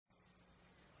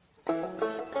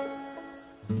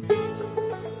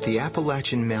The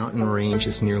Appalachian mountain range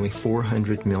is nearly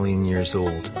 400 million years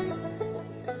old.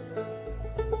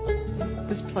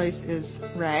 This place is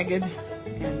ragged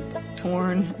and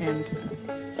torn and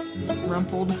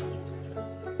rumpled.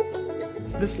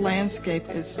 This landscape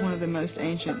is one of the most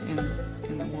ancient in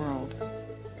the world.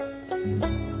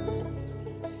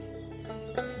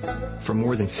 For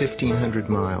more than 1,500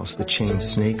 miles, the chain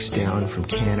snakes down from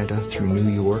Canada through New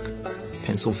York,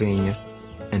 Pennsylvania,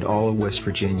 and all of West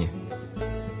Virginia.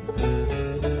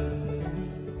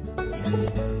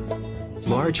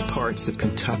 Large parts of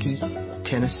Kentucky,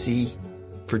 Tennessee,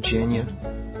 Virginia,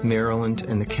 Maryland,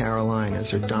 and the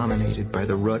Carolinas are dominated by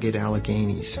the rugged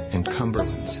Alleghenies and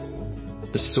Cumberlands,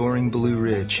 the soaring Blue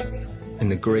Ridge,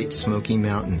 and the Great Smoky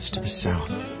Mountains to the south.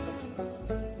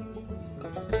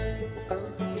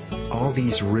 All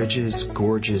these ridges,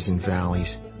 gorges, and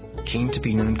valleys came to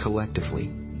be known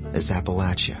collectively as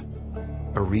Appalachia,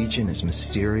 a region as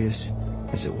mysterious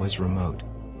as it was remote.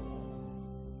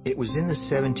 It was in the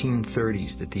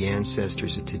 1730s that the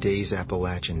ancestors of today's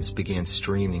Appalachians began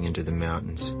streaming into the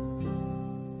mountains.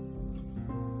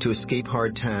 To escape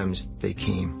hard times, they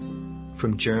came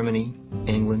from Germany,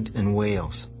 England, and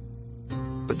Wales.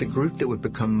 But the group that would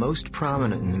become most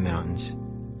prominent in the mountains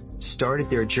started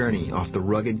their journey off the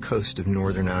rugged coast of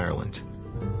Northern Ireland.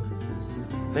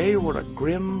 They were a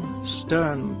grim,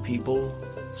 stern people,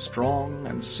 strong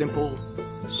and simple,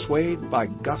 swayed by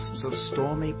gusts of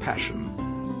stormy passion,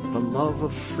 the love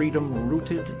of freedom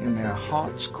rooted in their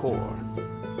heart's core.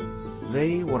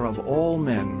 They were of all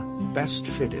men best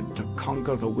fitted to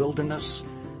conquer the wilderness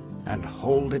and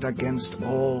hold it against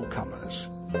all comers.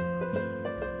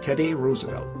 Teddy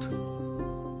Roosevelt.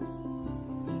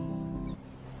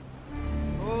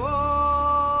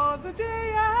 Oh, the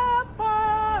day I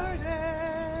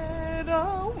parted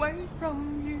away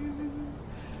from you,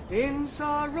 in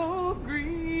sorrow,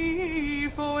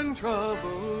 grief, oh, and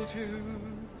trouble too.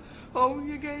 Oh,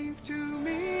 you gave to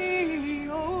me,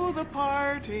 oh, the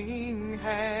parting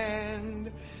hand,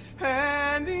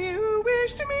 and you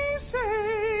wished me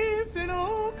safe in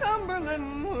old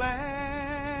Cumberland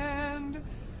land.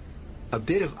 A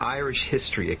bit of Irish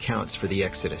history accounts for the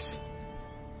Exodus.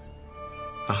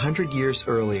 100 years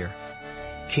earlier,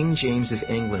 King James of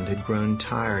England had grown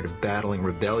tired of battling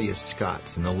rebellious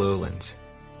Scots in the lowlands.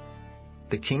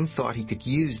 The king thought he could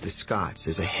use the Scots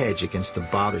as a hedge against the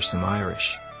bothersome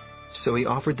Irish. So he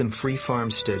offered them free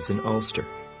farmsteads in Ulster,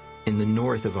 in the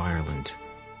north of Ireland.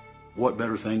 What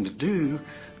better thing to do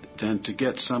than to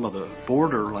get some of the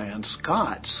borderland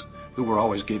Scots, who were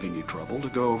always giving you trouble, to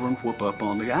go over and whoop up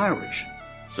on the Irish.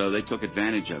 So they took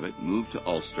advantage of it, moved to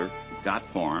Ulster, got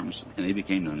farms, and they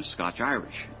became known as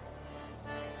Scotch-Irish.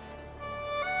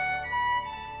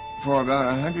 For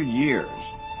about 100 years,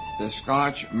 the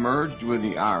Scotch merged with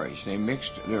the Irish. They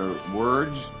mixed their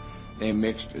words, they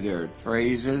mixed their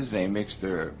phrases, they mixed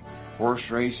their horse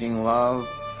racing love.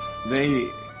 They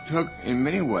took, in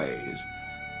many ways,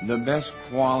 the best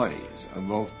qualities of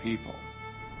both people.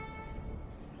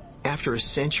 After a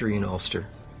century in Ulster,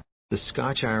 the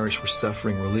Scotch-Irish were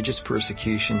suffering religious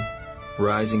persecution,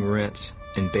 rising rents,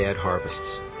 and bad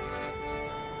harvests.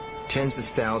 Tens of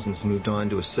thousands moved on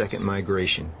to a second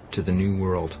migration to the New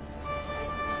World.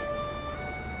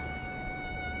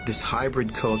 This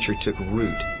hybrid culture took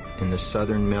root in the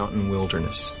southern mountain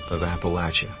wilderness of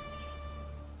Appalachia.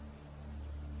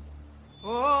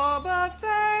 Oh, but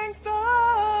thank the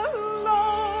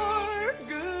Lord,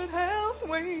 good health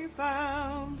we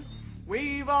found.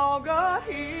 We've all got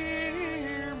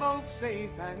here, both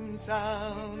safe and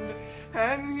sound,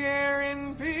 and here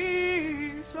in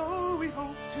peace, so we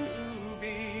hope to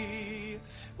be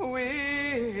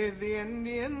with the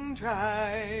Indian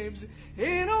tribes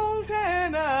in old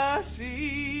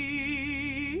Tennessee.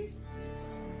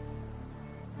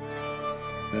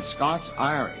 The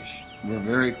Scots-Irish were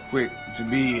very quick to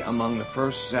be among the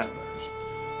first settlers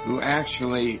who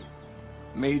actually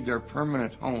made their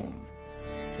permanent home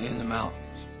in the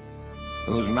mountains.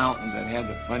 Those mountains that had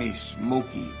the funny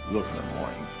smoky look in the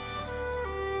morning.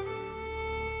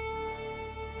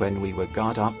 When we were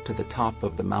got up to the top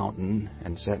of the mountain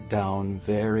and sat down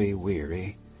very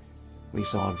weary, we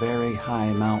saw very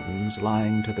high mountains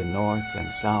lying to the north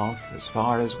and south as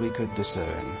far as we could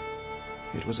discern.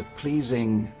 It was a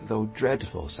pleasing, though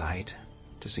dreadful sight,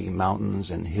 to see mountains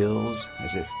and hills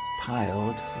as if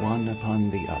piled one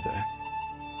upon the other.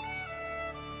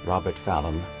 Robert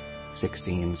Fallam,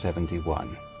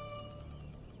 1671.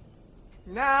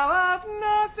 Now I've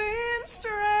nothing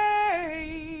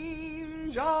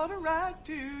strange ought to write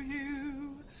to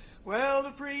you, Well,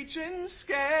 the preaching's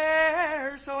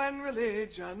scarce, so and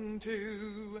religion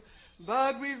too.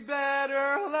 But we've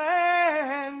better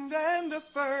land and a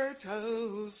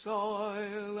fertile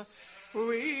soil.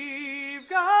 We've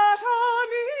got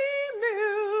honey,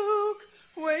 milk,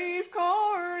 we've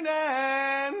corn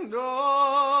and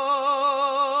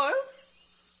oil.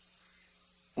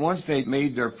 Once they'd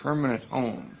made their permanent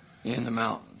home in the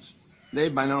mountains, they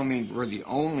by no means were the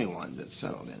only ones that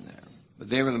settled in there, but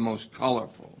they were the most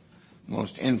colorful,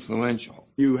 most influential.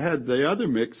 You had the other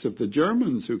mix of the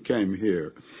Germans who came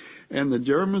here. And the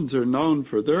Germans are known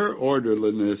for their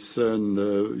orderliness and,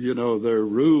 their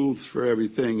rules for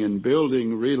everything and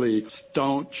building really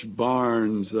staunch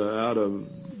barns out of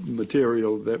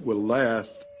material that will last.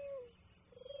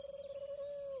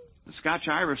 The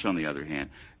Scotch-Irish, on the other hand,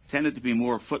 tended to be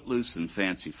more footloose and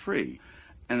fancy-free.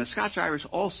 And the Scotch-Irish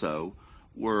also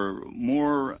were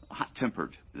more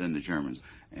hot-tempered than the Germans.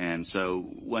 And so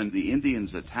when the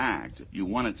Indians attacked, you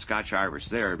wanted Scotch-Irish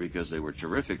there because they were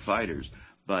terrific fighters.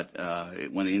 But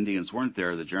when the Indians weren't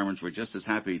there, the Germans were just as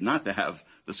happy not to have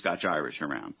the Scotch-Irish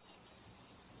around.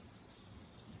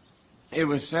 It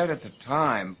was said at the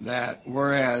time that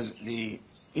whereas the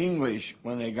English,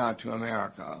 when they got to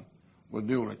America, would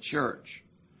build a church,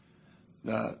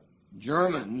 the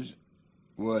Germans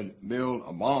would build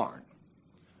a barn,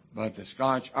 but the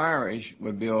Scotch-Irish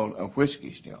would build a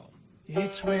whiskey still.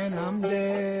 It's when I'm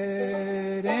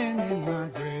dead and in my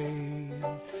grave,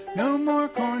 no more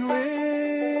corn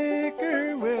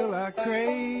liquor will I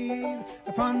crave.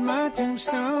 Upon my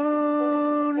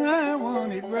tombstone I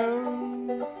want it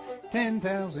wrote,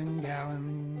 10,000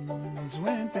 gallons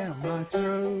went down my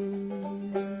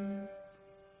throat.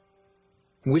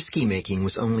 Whiskey making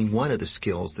was only one of the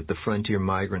skills that the frontier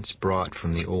migrants brought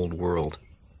from the Old World.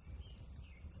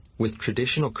 With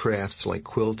traditional crafts like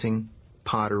quilting,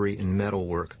 pottery, and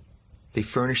metalwork, they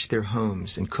furnished their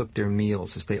homes and cooked their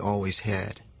meals as they always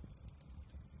had.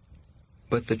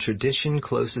 But the tradition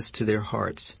closest to their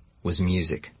hearts was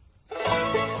music.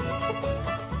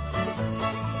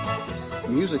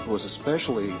 Music was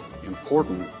especially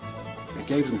important. It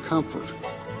gave them comfort.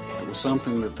 It was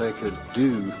something that they could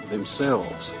do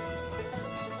themselves.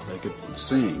 They could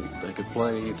sing, they could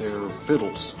play their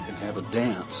fiddles and have a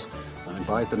dance,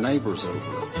 invite the neighbors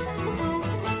over.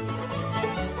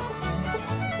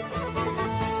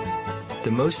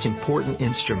 The most important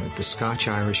instrument the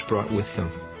Scotch-Irish brought with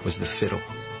them was the fiddle.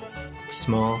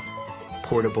 Small,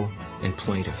 portable, and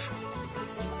plaintive.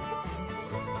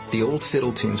 The old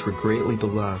fiddle tunes were greatly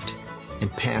beloved and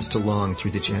passed along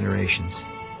through the generations.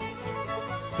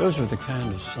 Those were the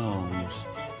kind of songs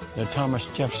that Thomas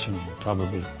Jefferson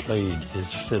probably played his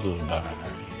fiddle by.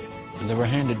 And they were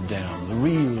handed down, the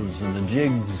reels and the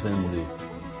jigs and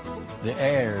the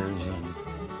airs,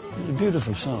 and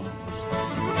beautiful songs.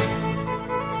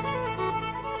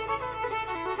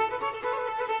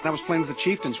 I was playing with the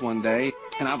Chieftains one day,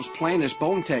 and I was playing this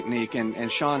bowling technique,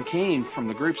 and Sean Keane from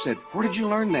the group said, "Where did you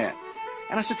learn that?"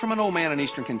 And I said, "From an old man in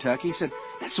eastern Kentucky." He said,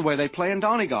 "That's the way they play in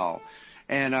Donegal."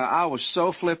 And I was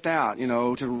so flipped out,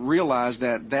 to realize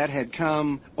that that had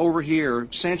come over here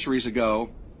centuries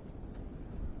ago.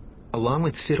 Along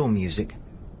with fiddle music,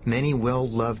 many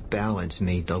well-loved ballads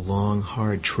made the long,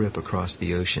 hard trip across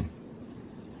the ocean.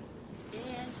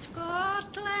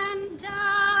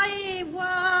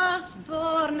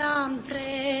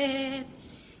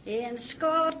 In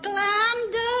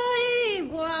Scotland I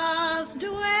was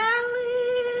dwelling.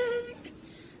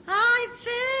 I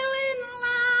fell in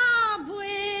love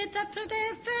with a pretty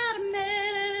fair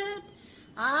maid,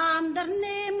 and her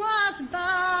name was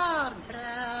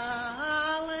Barbara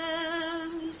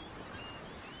Allen.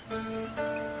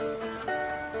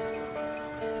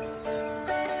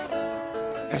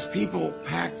 As people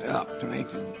packed up to make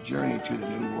the journey to the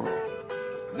New World,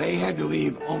 they had to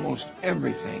leave almost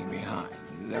everything behind.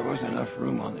 There wasn't enough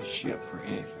room on the ship for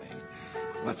anything,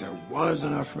 but there was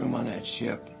enough room on that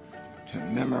ship to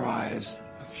memorize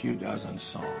a few dozen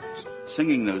songs.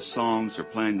 Singing those songs or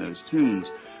playing those tunes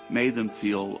made them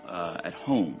feel at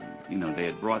home. They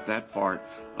had brought that part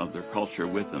of their culture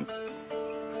with them.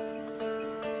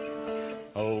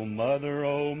 Oh, mother,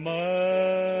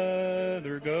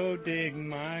 go dig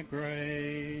my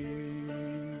grave.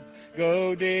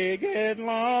 Go dig it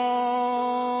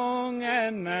long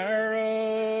and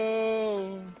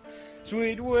narrow.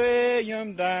 Sweet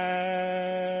William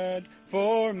died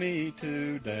for me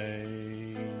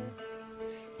today.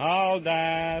 I'll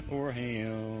die for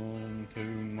him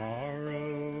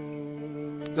tomorrow.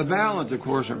 The ballads, of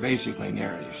course, are basically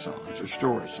narrative songs or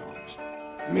story songs.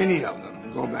 Many of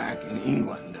them go back in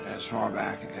England as far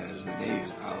back as the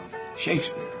days of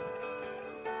Shakespeare.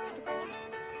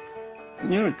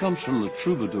 You know, it comes from the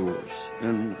troubadours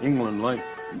in England, like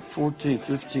 14th,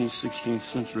 15th,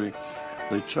 16th century.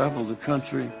 They traveled the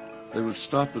country. They would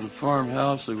stop at a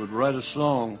farmhouse. They would write a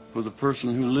song for the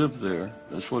person who lived there.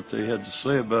 That's what they had to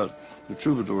say about the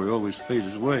troubadour. He always paid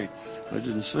his way. I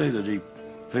didn't say that he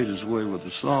paid his way with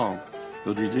a song,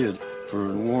 but he did,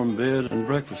 for a warm bed and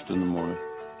breakfast in the morning.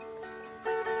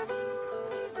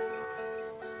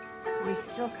 We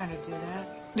still kind of do that.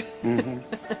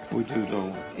 Mm-hmm. We do,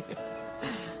 don't we?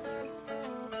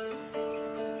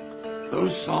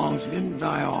 Those songs didn't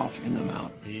die off in the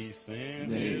mountains.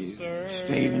 They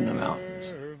stayed in the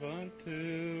mountains.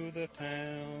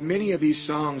 Many of these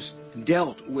songs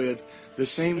dealt with the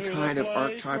same kind of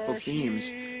archetypal themes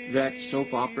that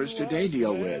soap operas today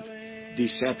deal with: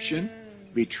 deception,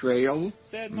 betrayal,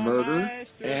 murder,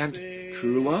 and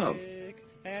true love.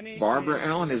 Barbara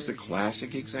Allen is the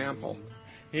classic example.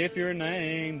 If your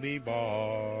name be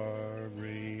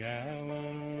Barbara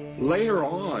Allen. Later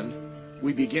on,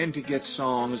 we began to get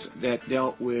songs that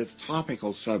dealt with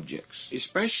topical subjects,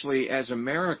 especially as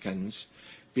Americans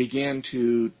began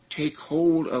to take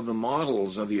hold of the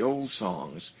models of the old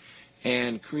songs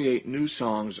and create new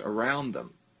songs around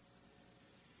them.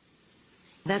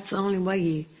 That's the only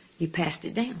way you passed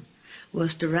it down,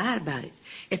 was to write about it.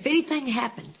 If anything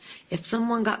happened, if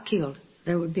someone got killed,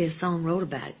 there would be a song wrote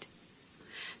about it.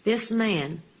 This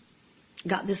man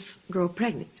got this girl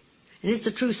pregnant, and it's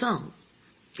a true song.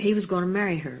 He was going to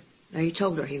marry her, or he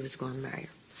told her he was going to marry her.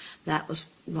 That was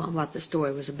what the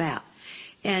story was about.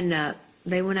 And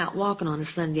they went out walking on a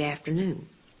Sunday afternoon,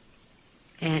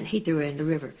 and he threw her in the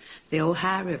river, the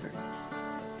Ohio River.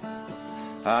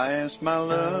 I asked my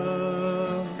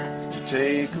love to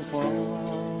take a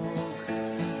walk,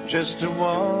 just to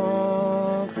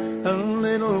walk a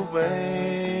little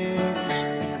ways.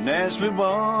 And as we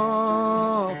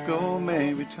walk, oh,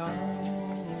 may we talk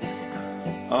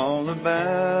all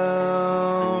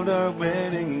about our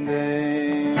wedding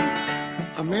day.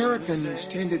 Americans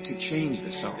tended to change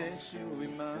the songs.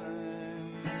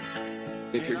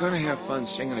 If you're going to have fun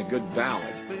singing a good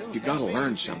ballad, you've got to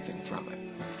learn something from it.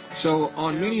 So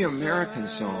on many American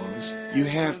songs, you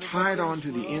have tied on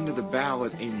to the end of the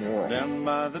ballad a moral. Down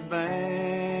by the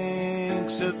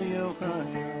banks of the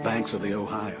Ohio. Banks of the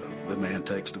Ohio. The man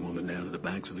takes the woman down to the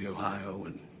banks of the Ohio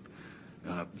and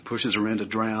pushes her in to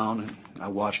drown. And I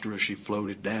watched her as she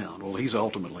floated down. Well, he's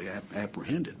ultimately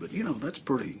apprehended, but, you know, that's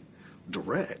pretty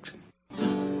direct.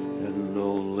 And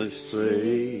only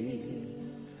say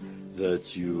that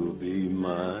you'll be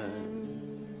mine.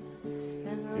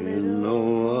 In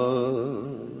no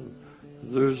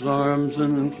other's arms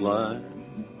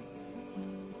incline,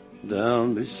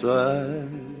 down beside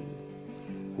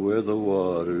where the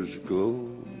waters go,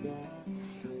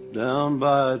 down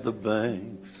by the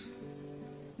banks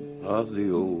of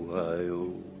the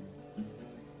Ohio.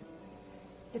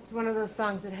 It's one of those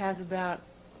songs that has about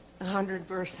 100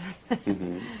 verses.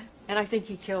 Mm-hmm. And I think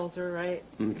he kills her, right?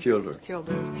 And killed her. Killed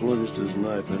her. Plunged his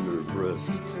knife into her breast.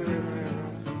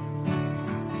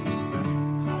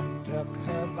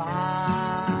 Her by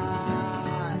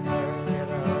her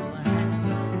little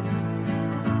hand,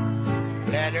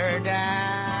 let her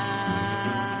down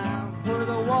where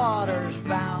the water's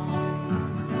bound.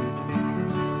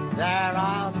 There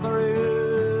I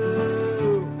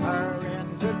threw her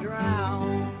in to drown,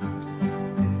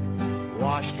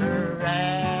 washed her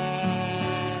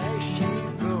as she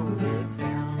floated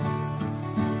down.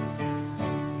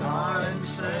 Darling,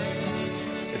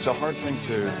 say it's a hard thing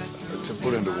to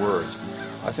put into words.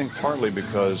 I think partly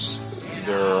because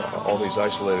there are all these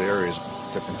isolated areas,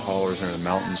 different hollers in the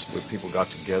mountains where people got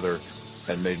together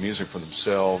and made music for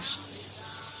themselves.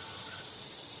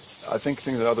 I think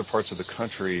that other parts of the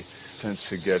country tends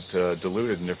to get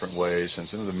diluted in different ways, and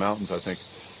some of the mountains, I think,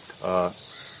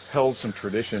 held some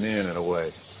tradition in a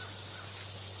way.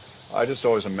 I just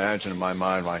always imagine in my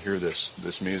mind when I hear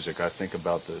this music, I think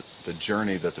about the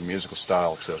journey that the musical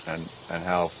style took and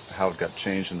how it got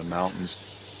changed in the mountains.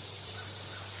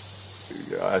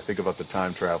 I think about the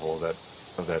time travel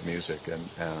of that music, and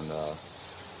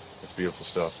it's beautiful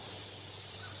stuff.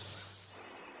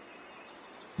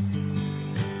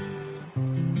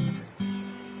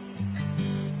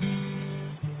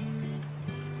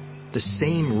 The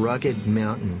same rugged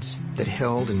mountains that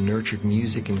held and nurtured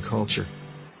music and culture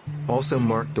also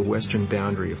marked the western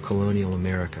boundary of colonial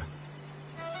America.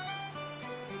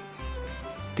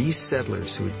 These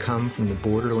settlers who had come from the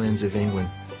borderlands of England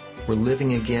were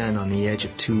living again on the edge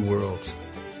of two worlds.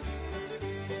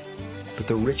 But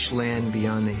the rich land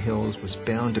beyond the hills was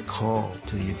bound to call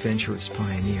to the adventurous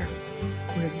pioneer.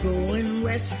 We're going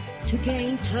west to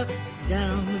Kentucky,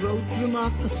 down the road through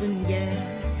Moccasin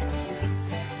Gap.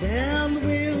 down the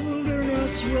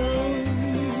wilderness road,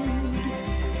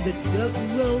 the Duck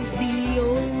Road, the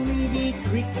old Reedy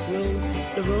Creek Road,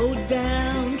 the road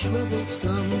down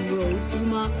Troublesome Road through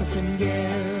Moccasin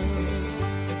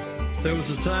Gap. There was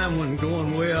a time when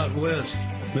going way out west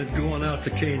meant going out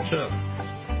to Kaintuck,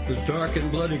 the dark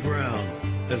and bloody ground,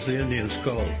 as the Indians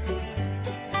called it.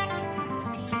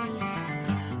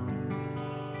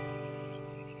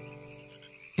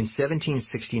 In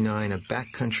 1769, a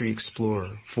backcountry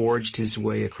explorer forged his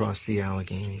way across the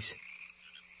Alleghenies.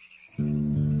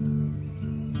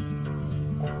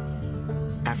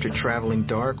 After traveling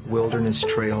dark wilderness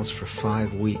trails for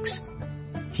 5 weeks,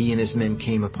 he and his men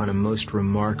came upon a most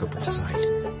remarkable sight.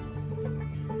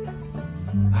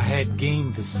 I had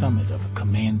gained the summit of a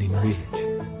commanding ridge,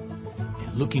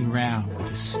 and looking round with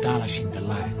astonishing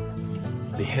delight,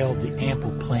 beheld the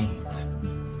ample plains,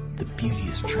 the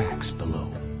beauteous tracts below.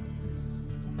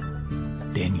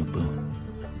 Daniel Boone.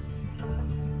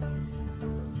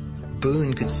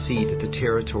 Boone could see that the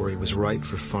territory was ripe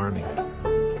for farming,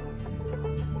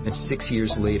 and 6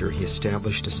 years later he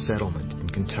established a settlement in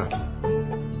Kentucky.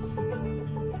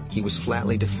 He was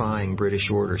flatly defying British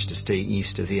orders to stay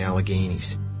east of the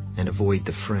Alleghenies and avoid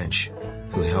the French,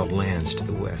 who held lands to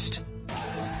the west.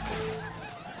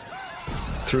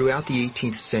 Throughout the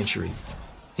 18th century,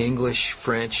 English,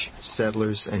 French,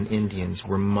 settlers, and Indians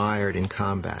were mired in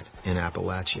combat in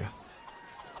Appalachia.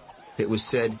 It was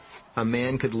said a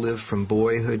man could live from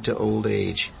boyhood to old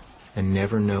age and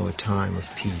never know a time of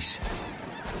peace.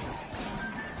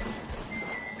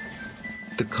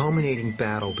 The culminating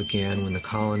battle began when the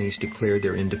colonies declared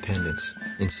their independence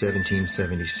in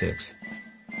 1776.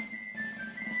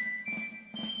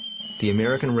 The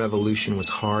American Revolution was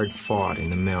hard fought in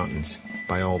the mountains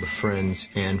by all the friends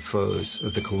and foes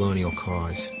of the colonial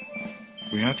cause.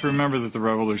 We have to remember that the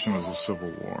Revolution was a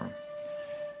civil war.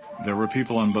 There were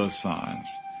people on both sides.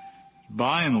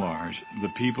 By and large,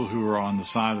 the people who were on the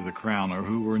side of the Crown or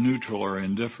who were neutral or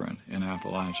indifferent in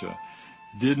Appalachia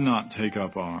did not take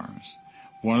up arms.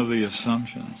 One of the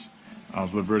assumptions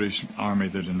of the British Army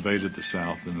that invaded the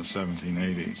South in the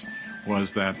 1780s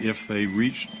was that if they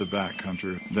reached the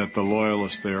backcountry, that the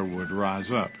loyalists there would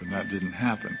rise up, and that didn't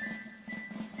happen.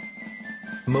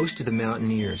 Most of the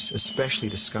mountaineers, especially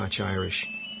the Scotch-Irish,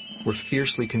 were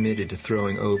fiercely committed to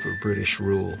throwing over British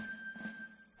rule.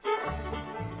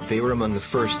 They were among the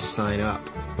first to sign up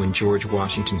when George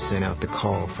Washington sent out the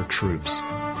call for troops.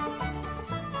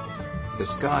 The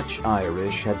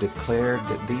Scotch-Irish had declared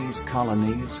that these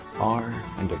colonies are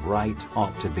and of right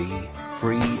ought to be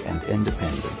free and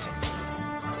independent.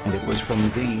 And it was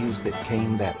from these that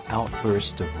came that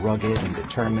outburst of rugged and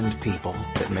determined people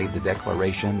that made the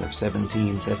Declaration of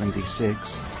 1776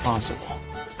 possible.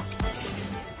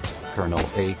 Colonel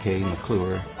A.K.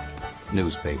 McClure,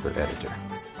 newspaper editor.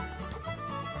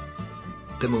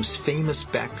 The most famous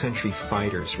backcountry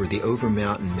fighters were the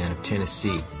Over-Mountain men of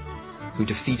Tennessee, who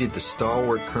defeated the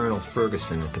stalwart Colonel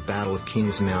Ferguson at the Battle of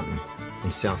Kings Mountain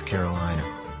in South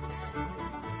Carolina.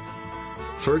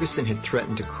 Ferguson had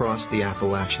threatened to cross the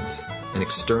Appalachians and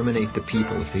exterminate the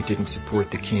people if they didn't support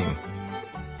the king.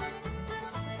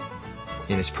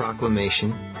 In his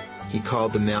proclamation, he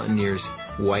called the mountaineers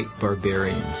white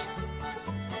barbarians.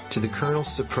 To the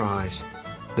colonel's surprise,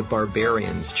 the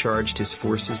barbarians charged his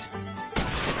forces,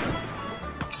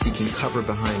 seeking cover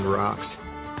behind rocks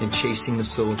and chasing the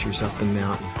soldiers up the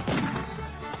mountain,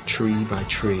 tree by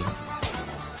tree.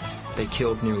 They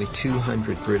killed nearly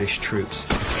 200 British troops,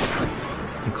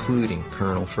 including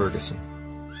Colonel Ferguson.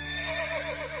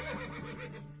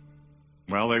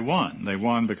 Well, they won. They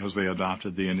won because they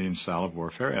adopted the Indian style of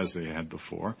warfare as they had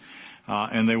before,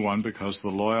 and they won because the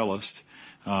loyalists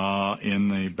in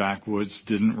the backwoods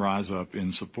didn't rise up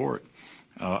in support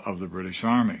of the British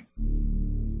Army.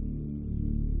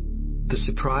 The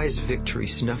surprise victory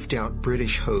snuffed out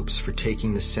British hopes for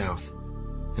taking the South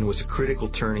and was a critical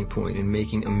turning point in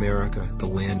making America the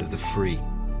land of the free.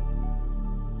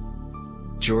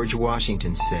 George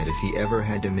Washington said if he ever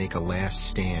had to make a last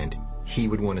stand, he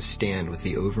would want to stand with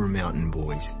the Over-Mountain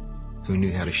boys who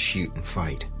knew how to shoot and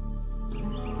fight.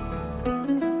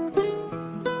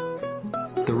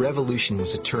 The Revolution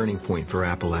was a turning point for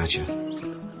Appalachia.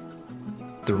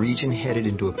 The region headed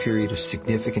into a period of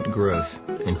significant growth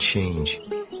and change.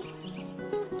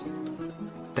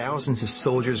 Thousands of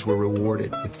soldiers were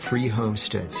rewarded with free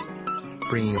homesteads,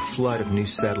 bringing a flood of new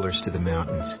settlers to the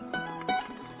mountains.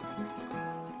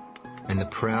 And the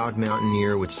proud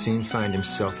mountaineer would soon find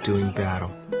himself doing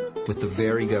battle with the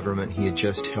very government he had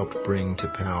just helped bring to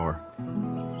power.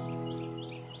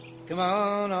 Come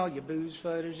on, all you booze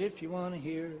fighters, if you want to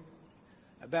hear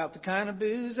about the kind of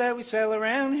booze that we sell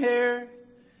around here.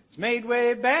 It's made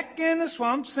way back in the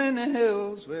swamps and the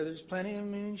hills where there's plenty of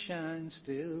moonshine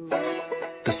still.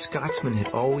 The Scotsmen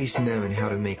had always known how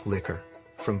to make liquor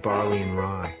from barley and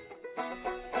rye.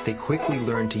 They quickly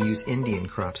learned to use Indian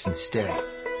crops instead.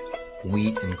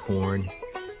 Wheat and corn,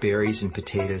 berries and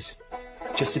potatoes,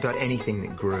 just about anything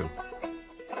that grew.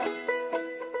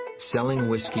 Selling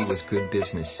whiskey was good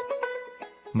business,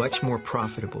 much more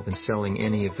profitable than selling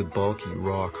any of the bulky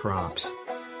raw crops.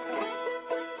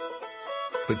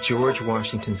 But George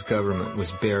Washington's government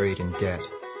was buried in debt,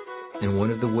 and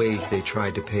one of the ways they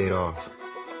tried to pay it off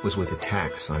was with a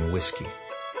tax on whiskey.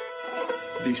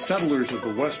 The settlers of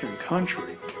the western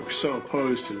country were so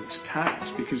opposed to this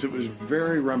tax because it was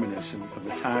very reminiscent of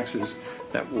the taxes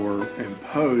that were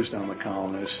imposed on the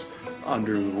colonists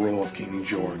under the rule of King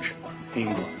George of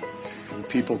England. The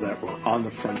people that were on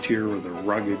the frontier were the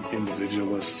rugged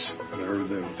individualists. They're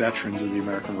the veterans of the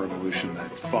American Revolution that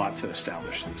fought to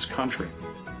establish this country.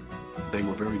 They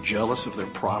were very jealous of their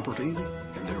property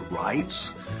and their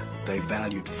rights. They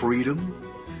valued freedom.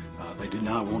 They did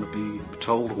not want to be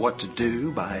told what to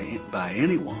do by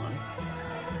anyone.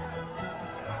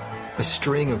 A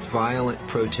string of violent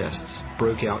protests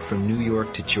broke out from New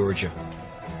York to Georgia.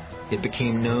 It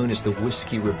became known as the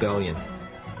Whiskey Rebellion,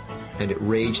 and it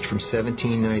raged from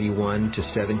 1791 to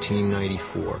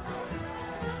 1794.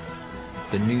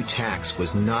 The new tax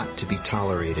was not to be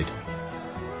tolerated.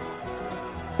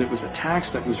 It was a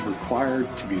tax that was required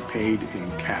to be paid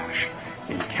in cash.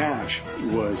 And cash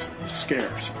was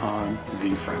scarce on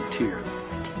the frontier.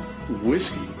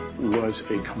 Whiskey was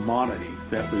a commodity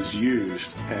that was used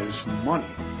as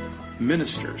money.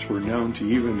 Ministers were known to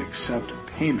even accept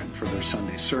payment for their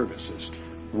Sunday services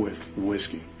with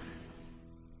whiskey.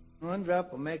 One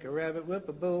drop will make a rabbit whip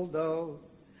a bulldog.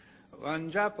 One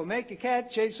drop will make a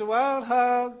cat chase a wild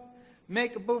hog.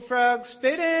 Make a bullfrog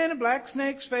spit in a black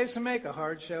snake's face, and make a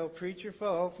hard-shell preacher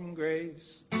fall from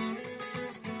grace.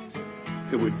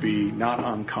 It would be not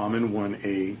uncommon when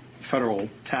a federal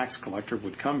tax collector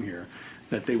would come here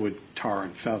that they would tar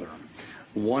and feather him.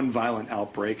 One violent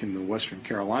outbreak in the Western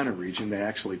Carolina region, they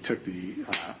actually took the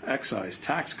excise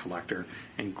tax collector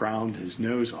and ground his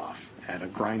nose off at a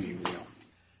grinding wheel.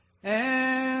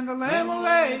 And the lamb will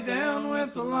lay down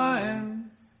with the lion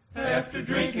after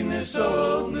drinking this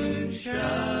old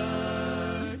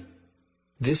moonshine.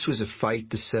 This was a fight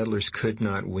the settlers could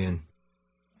not win.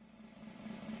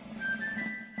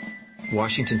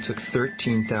 Washington took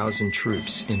 13,000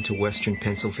 troops into western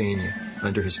Pennsylvania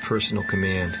under his personal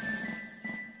command.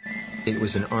 It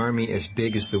was an army as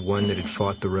big as the one that had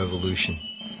fought the Revolution.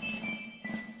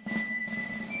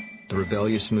 The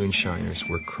rebellious moonshiners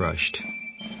were crushed.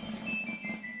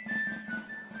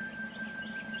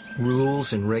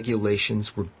 Rules and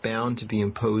regulations were bound to be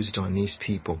imposed on these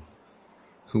people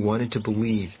who wanted to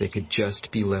believe they could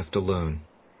just be left alone.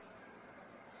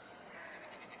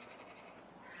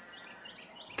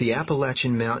 The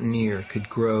Appalachian mountaineer could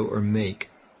grow or make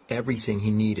everything he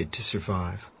needed to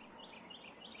survive.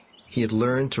 He had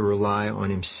learned to rely on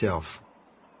himself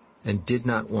and did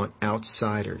not want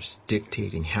outsiders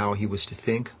dictating how he was to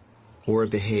think or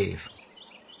behave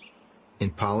in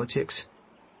politics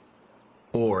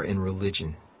or in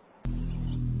religion.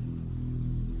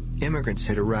 Immigrants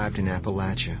had arrived in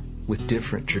Appalachia with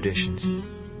different traditions.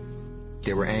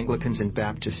 There were Anglicans and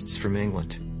Baptists from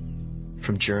England.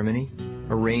 From Germany,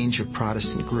 a range of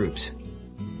Protestant groups,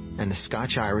 and the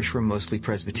Scotch-Irish were mostly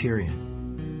Presbyterian.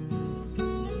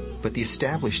 But the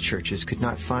established churches could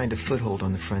not find a foothold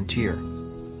on the frontier,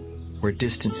 where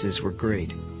distances were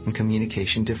great and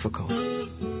communication difficult.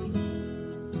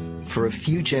 For a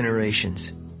few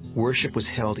generations, worship was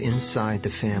held inside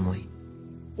the family,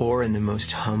 or in the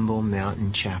most humble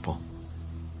mountain chapel.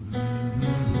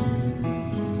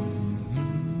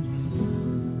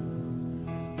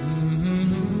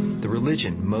 The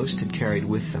religion most had carried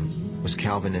with them was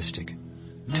Calvinistic,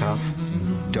 tough,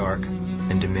 dark,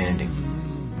 and demanding.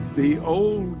 The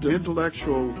old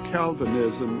intellectual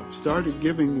Calvinism started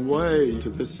giving way to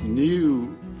this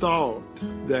new thought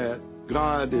that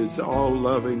God is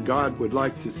all-loving. God would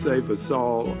like to save us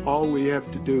all. All we have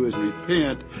to do is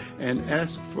repent and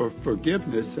ask for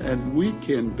forgiveness, and we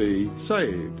can be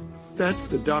saved. That's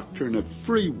the doctrine of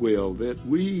free will, that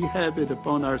we have it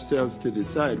upon ourselves to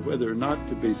decide whether or not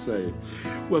to be saved.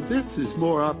 Well, this is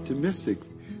more optimistic.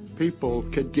 People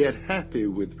could get happy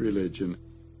with religion.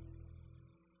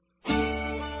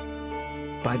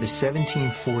 By the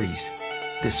 1740s,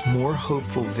 this more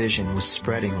hopeful vision was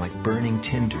spreading like burning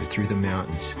tinder through the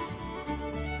mountains.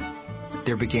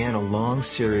 There began a long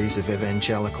series of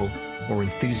evangelical or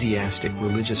enthusiastic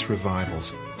religious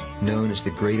revivals known as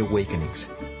the Great Awakenings.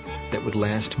 that would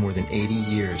last more than 80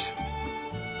 years.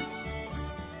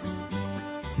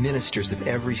 Ministers of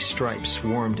every stripe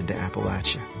swarmed into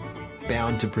Appalachia,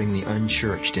 bound to bring the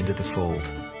unchurched into the fold.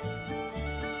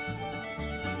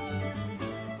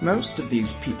 Most of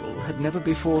these people had never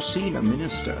before seen a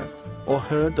minister or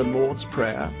heard the Lord's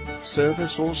Prayer,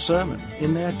 service, or sermon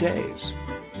in their days.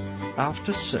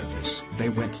 After service, they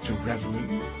went to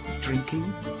reveling,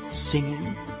 drinking,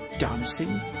 singing, dancing,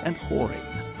 and whoring.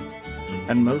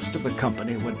 And most of the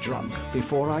company were drunk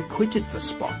before I quitted the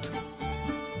spot.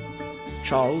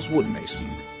 Charles Woodmason,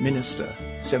 Minister,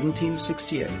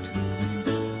 1768.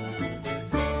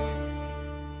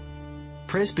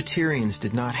 Presbyterians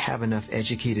did not have enough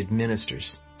educated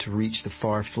ministers to reach the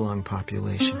far-flung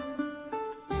population.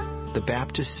 The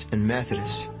Baptists and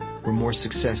Methodists were more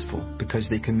successful because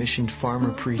they commissioned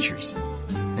farmer preachers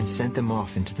and sent them off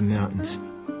into the mountains.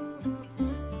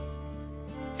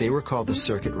 They were called the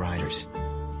circuit riders.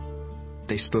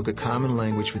 They spoke a common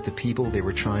language with the people they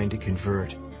were trying to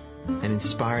convert and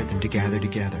inspired them to gather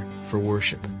together for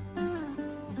worship.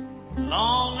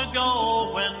 Long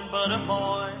ago, when but a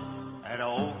boy at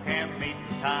old camp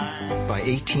meeting time. By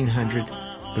 1800,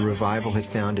 the revival had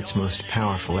found its most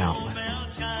powerful outlet.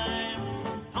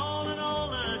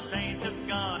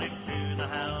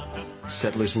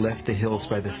 Settlers left the hills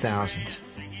by the thousands,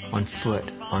 on foot,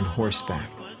 on horseback,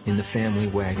 in the family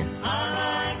wagon.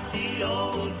 I like the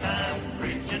old time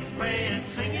preaching, praying,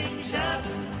 singing,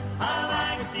 shouting.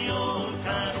 I like the old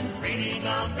time reading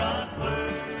of God's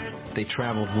word. They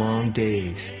traveled long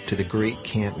days to the great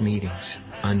camp meetings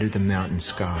under the mountain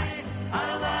sky.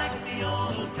 I like the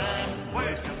old time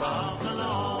worship of the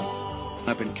Lord.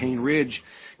 Up in Cane Ridge,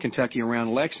 Kentucky,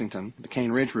 around Lexington, the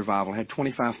Cane Ridge Revival had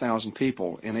 25,000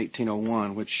 people in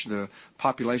 1801, which the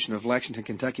population of Lexington,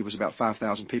 Kentucky was about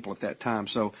 5,000 people at that time.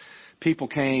 So people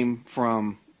came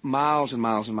from miles and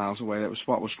miles and miles away. That was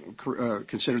what was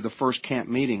considered the first camp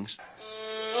meetings.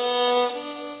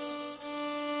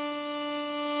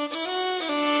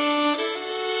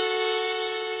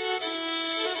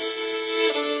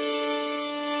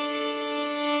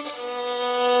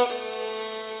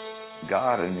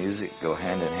 God and music go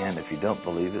hand in hand. If you don't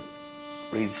believe it,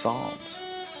 read Psalms.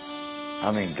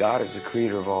 I mean, God is the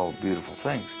creator of all beautiful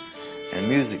things. And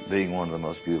music being one of the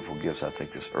most beautiful gifts I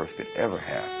think this earth could ever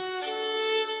have.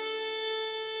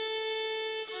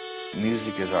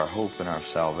 Music is our hope and our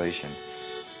salvation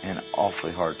in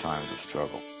awfully hard times of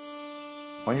struggle.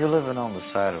 When you're living on the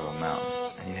side of a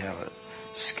mountain and you have a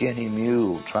skinny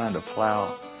mule trying to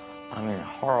plow,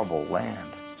 horrible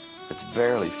land that's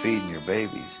barely feeding your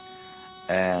babies,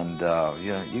 and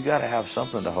you got to have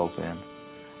something to hope in.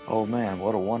 Oh man,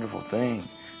 what a wonderful thing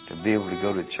to be able to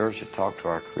go to church and talk to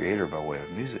our Creator by way of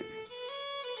music.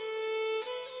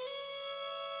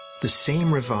 The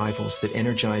same revivals that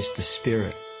energized the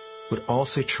spirit would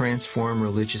also transform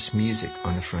religious music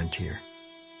on the frontier.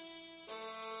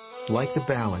 Like the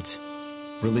ballads,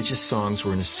 religious songs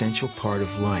were an essential part of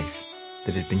life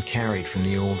that had been carried from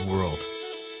the old world,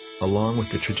 along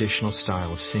with the traditional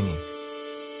style of singing.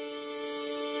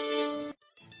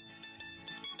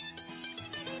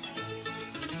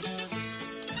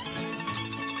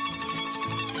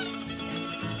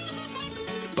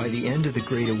 By the end of the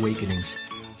Great Awakenings,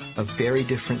 a very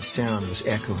different sound was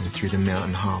echoing through the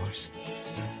mountain hollers.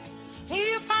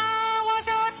 If I was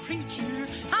a preacher,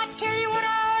 I'd tell you what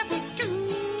I would do.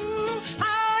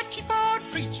 I'd keep on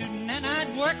preaching and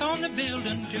I'd work on the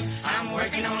building too. I'm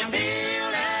working on the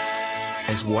building.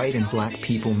 As white and black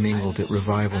people mingled at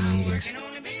revival meetings,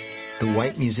 the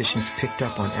white musicians picked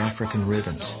up on African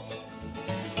rhythms.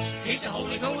 It's a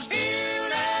Holy Ghost building.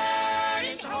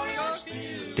 It's a Holy Ghost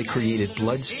building. They created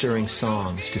blood-stirring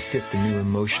songs to fit the new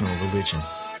emotional religion.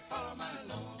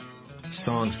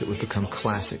 Songs that would become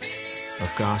classics of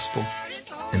gospel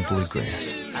and bluegrass.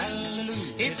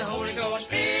 It's a Holy Ghost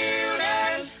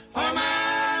building for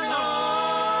my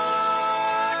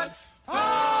Lord,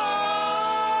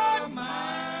 for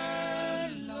my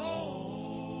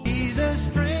Lord. He's a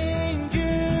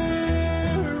stranger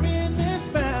in this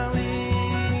valley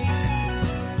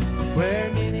where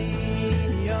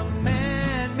many a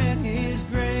man met his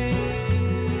grave.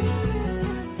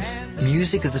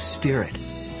 Music of the spirit,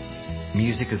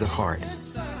 music of the heart,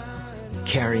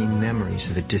 carrying memories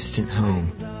of a distant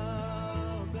home.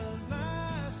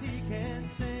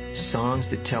 Songs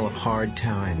that tell of hard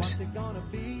times,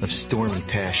 of stormy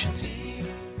passions,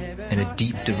 and a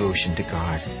deep devotion to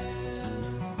God.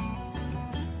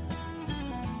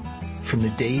 From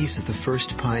the days of the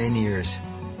first pioneers,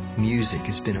 music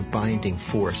has been a binding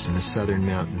force in the southern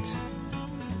mountains.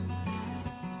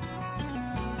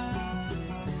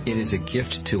 It is a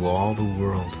gift to all the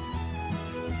world.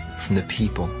 from the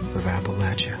people of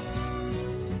Appalachia.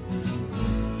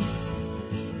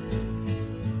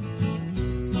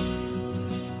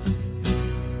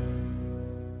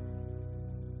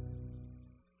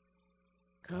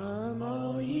 Come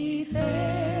all ye fair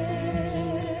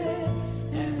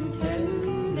and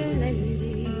tender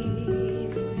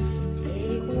ladies,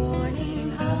 take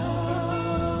warning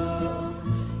how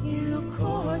you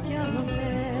court young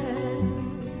men.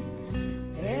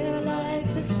 They're like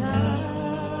the stars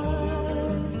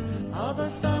of a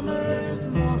summer's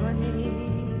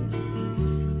morning.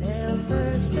 They'll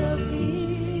first appear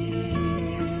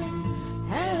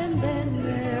and then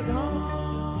they're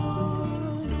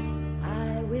gone.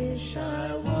 I wish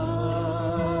I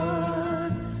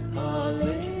was a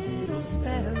little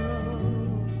sparrow,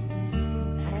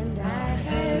 and I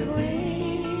had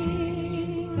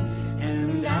wings,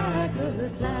 and I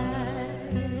could fly.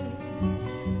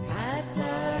 I'd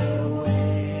fly away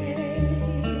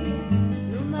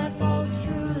to my false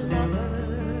true lover,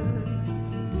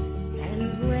 and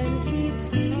when he'd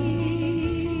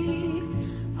speak,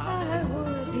 I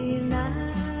would deny.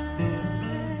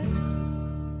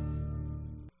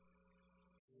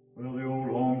 Well, the old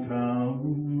hometown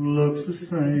looks the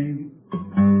same.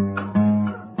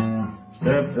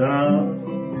 Stepped out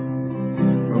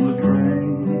from the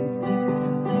train,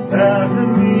 there to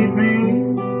meet me,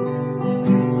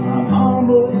 my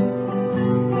mama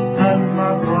and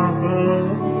my papa.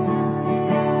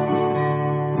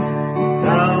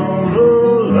 Down the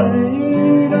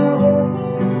lane,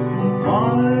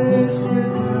 my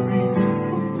sweet baby,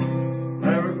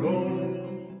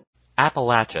 marigold.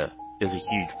 Appalachia is a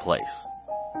huge place.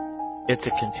 It's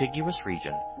a contiguous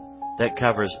region that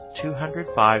covers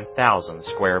 205,000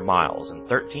 square miles in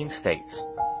 13 states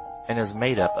and is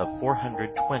made up of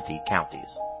 420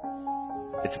 counties.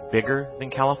 It's bigger than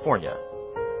California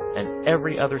and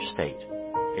every other state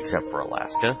except for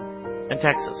Alaska and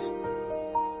Texas.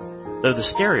 Though the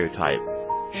stereotype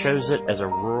shows it as a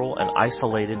rural and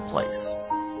isolated place,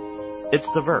 it's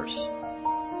diverse,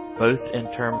 both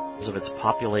in terms of its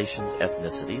population's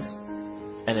ethnicities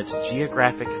and its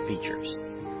geographic features.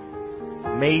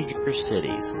 Major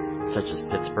cities, such as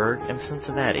Pittsburgh and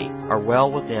Cincinnati, are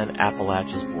well within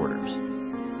Appalachia's borders,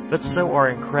 but so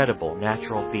are incredible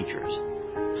natural features,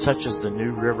 such as the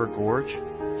New River Gorge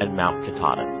and Mount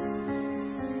Katahdin.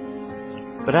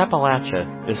 But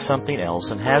Appalachia is something else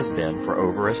and has been for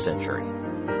over a century.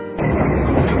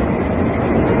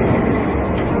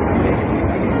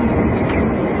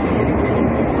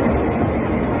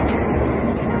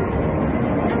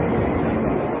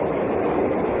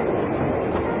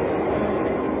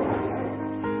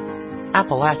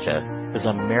 Appalachia is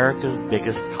America's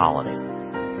biggest colony.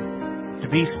 To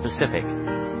be specific,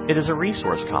 it is a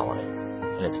resource colony,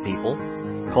 and its people,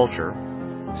 culture,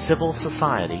 civil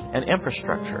society, and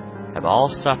infrastructure have all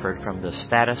suffered from this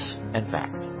status and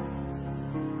fact.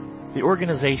 The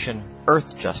organization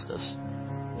Earth Justice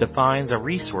defines a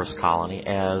resource colony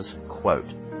as,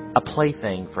 quote, a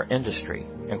plaything for industry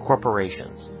and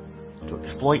corporations to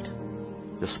exploit,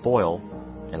 despoil,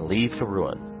 and leave to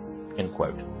ruin, end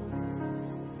quote.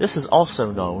 This is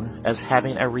also known as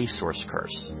having a resource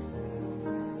curse.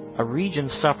 A region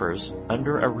suffers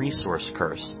under a resource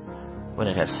curse when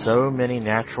it has so many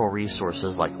natural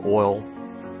resources like oil,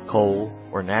 coal,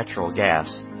 or natural gas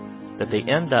that they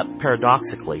end up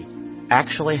paradoxically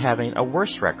actually having a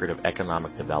worse record of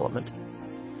economic development,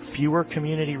 fewer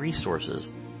community resources,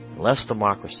 and less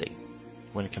democracy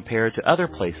when compared to other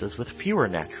places with fewer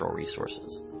natural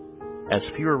resources, as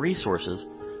fewer resources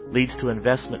leads to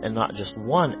investment in not just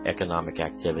one economic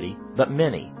activity, but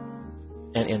many,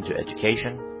 and into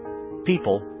education,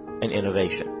 people, and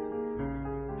innovation.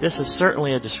 This is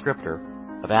certainly a descriptor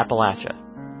of Appalachia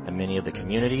and many of the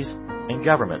communities and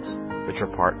governments which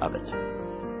are part of it.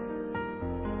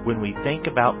 When we think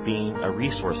about being a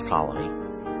resource colony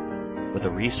with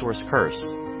a resource curse,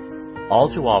 all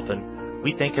too often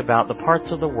we think about the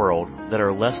parts of the world that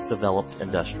are less developed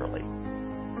industrially,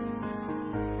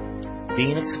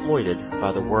 being exploited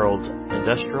by the world's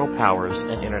industrial powers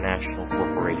and international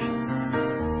corporations.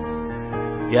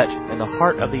 Yet, in the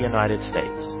heart of the United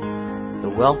States, the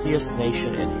wealthiest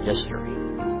nation in history,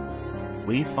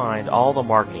 we find all the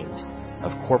markings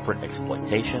of corporate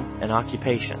exploitation and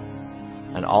occupation,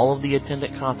 and all of the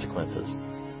attendant consequences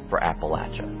for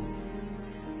Appalachia.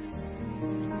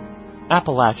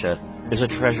 Appalachia is a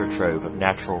treasure trove of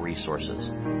natural resources,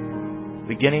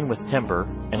 beginning with timber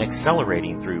and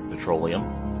accelerating through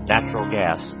petroleum, natural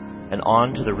gas, and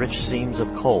on to the rich seams of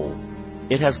coal.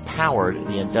 It has powered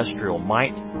the industrial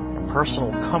might and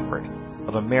personal comfort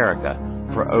of America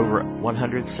for over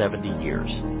 170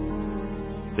 years.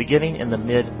 beginning in the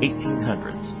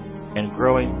mid-1800s and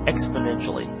growing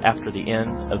exponentially after the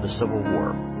end of the Civil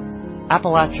War.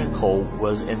 Appalachian coal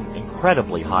was in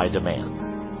incredibly high demand.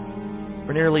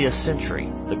 For nearly a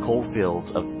century, the coal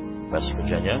fields of West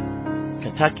Virginia,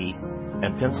 Kentucky,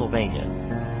 and Pennsylvania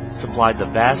supplied the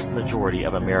vast majority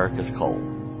of America's coal.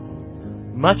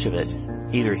 Much of it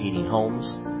either heating homes,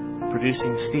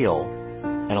 producing steel,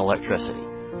 and electricity.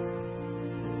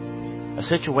 A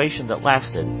situation that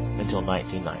lasted until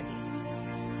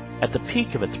 1990. At the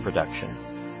peak of its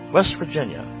production, West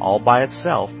Virginia, all by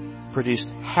itself, produced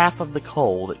half of the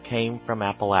coal that came from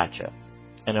Appalachia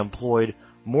and employed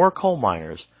more coal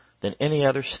miners than any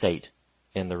other state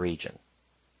in the region.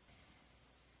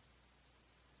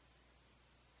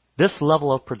 This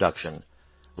level of production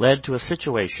led to a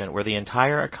situation where the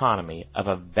entire economy of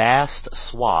a vast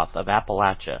swath of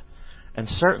Appalachia, and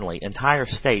certainly entire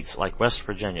states like West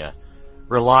Virginia,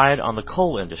 relied on the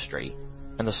coal industry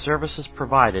and the services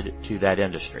provided to that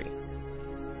industry,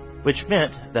 which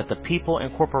meant that the people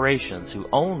and corporations who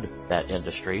owned that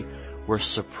industry were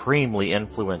supremely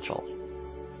influential.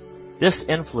 This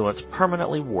influence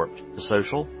permanently warped the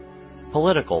social,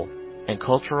 political, and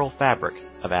cultural fabric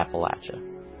of Appalachia.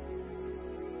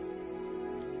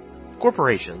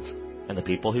 Corporations, and the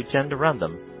people who tend to run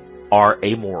them, are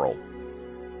amoral.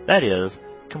 That is,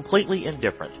 completely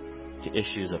indifferent to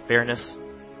issues of fairness,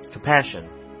 compassion,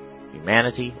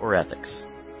 humanity, or ethics.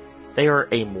 They are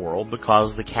amoral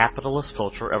because the capitalist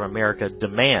culture of America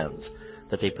demands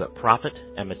that they put profit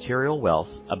and material wealth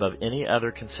above any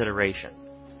other consideration,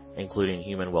 including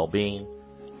human well-being,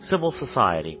 civil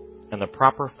society, and the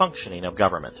proper functioning of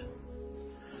government.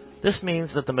 This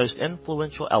means that the most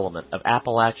influential element of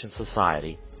Appalachian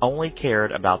society only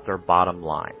cared about their bottom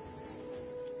line.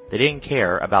 They didn't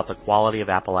care about the quality of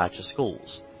Appalachia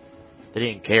schools. They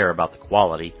didn't care about the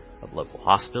quality of local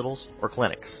hospitals or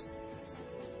clinics.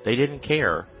 They didn't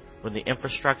care when the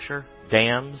infrastructure,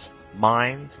 dams,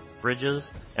 mines, bridges,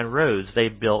 and roads they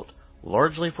built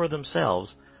largely for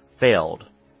themselves failed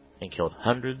and killed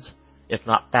hundreds, if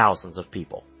not thousands, of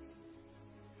people.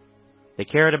 They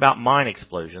cared about mine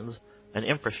explosions and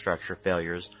infrastructure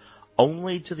failures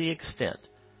only to the extent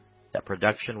that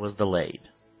production was delayed,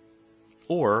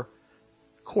 or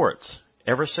courts,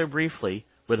 ever so briefly,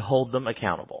 would hold them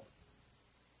accountable.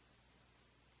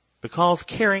 Because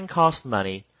caring costs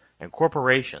money, and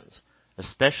corporations,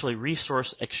 especially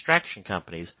resource extraction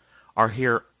companies, are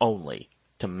here only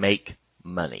to make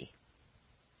money.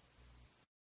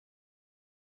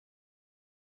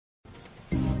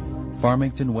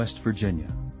 Farmington, West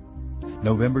Virginia,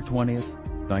 November 20th,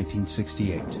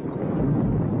 1968.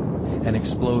 An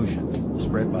explosion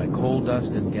spread by coal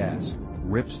dust and gas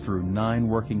rips through 9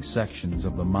 working sections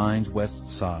of the mine's west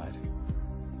side.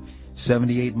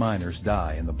 78 miners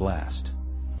die in the blast,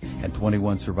 and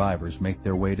 21 survivors make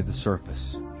their way to the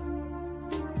surface.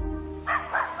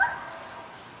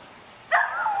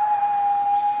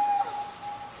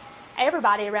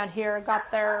 Everybody around here got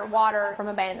their water from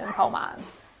abandoned coal mines.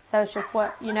 So it's just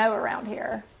what you know around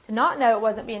here. To not know it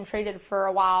wasn't being treated for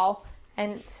a while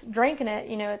and drinking it,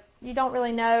 you don't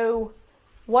really know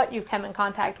what you've come in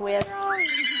contact with.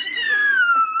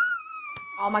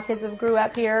 All my kids have grew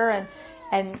up here,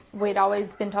 and we'd always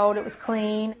been told it was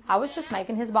clean. I was just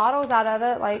making his bottles out of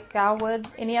it like I would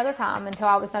any other time until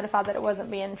I was notified that it wasn't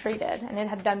being treated. And it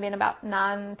had been about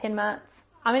 9-10 months.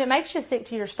 I mean, it makes you sick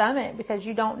to your stomach because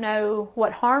you don't know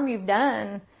what harm you've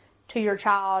done to your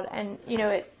child. And,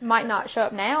 it might not show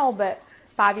up now, but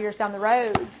 5 years down the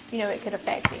road, it could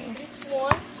affect him.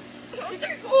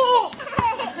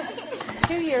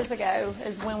 2 years ago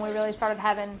is when we really started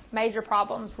having major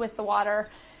problems with the water.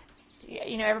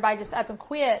 Everybody just up and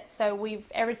quit. So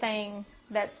everything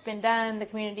that's been done, the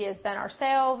community has done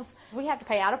ourselves. We have to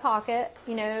pay out of pocket.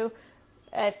 If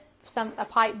a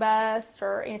pipe bust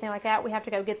or anything like that, we have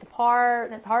to go get the part.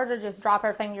 And it's hard to just drop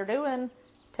everything you're doing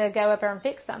to go up there and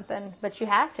fix something, but you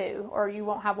have to, or you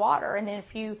won't have water. And then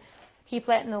if you keep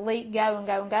letting the leak go and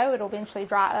go and go, it'll eventually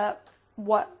dry up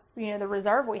the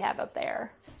reserve we have up there.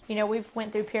 We've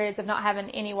went through periods of not having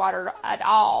any water at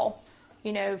all,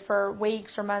 for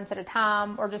weeks or months at a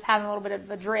time, or just having a little bit of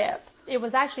a drip. It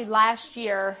was actually last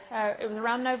year, it was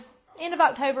around end of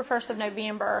October, 1st of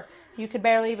November, you could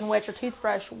barely even wet your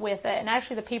toothbrush with it. And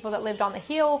actually the people that lived on the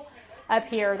hill up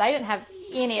here, they didn't have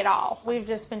any at all. We've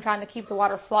just been trying to keep the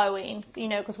water flowing,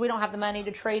 because we don't have the money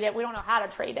to treat it. We don't know how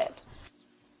to treat it.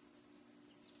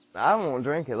 I won't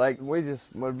drink it. Like, we just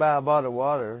would buy a bottle of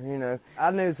water,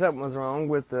 I knew something was wrong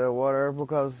with the water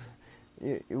because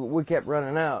we kept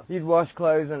running out. You'd wash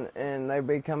clothes and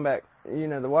they'd come back,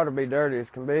 the water be dirty as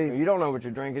can be. You don't know what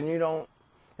you're drinking. You don't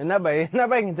And nobody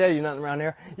can tell you nothing around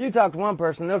here. You talk to one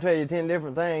person, they'll tell you 10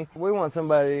 different things. We want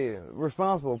somebody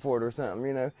responsible for it or something,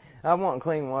 you know. I want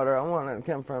clean water. I want it to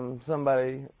come from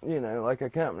somebody, you know, like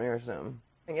a company or something.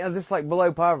 Yeah, just like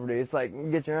below poverty. It's like you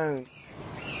get your own.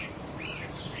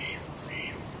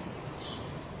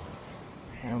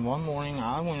 And one morning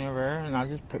I went over there and I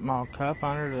just put my cup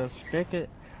under the spigot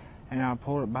and I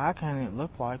pulled it back and it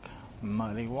looked like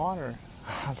muddy water.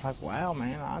 I was like, wow,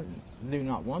 man, I do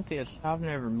not want this. I've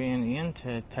never been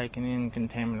into taking in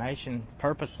contamination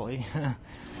purposely.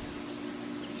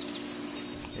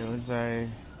 It was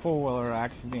a four-wheeler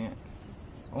accident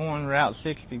on Route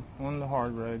 60 on the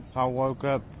hard road. I woke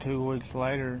up 2 weeks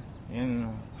later in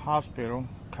the hospital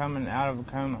coming out of a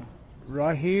coma.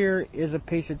 Right here is a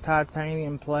piece of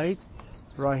titanium plate.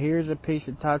 Right here is a piece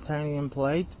of titanium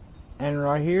plate. And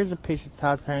right here is a piece of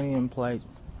titanium plate.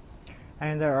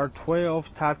 And there are 12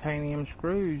 titanium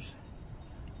screws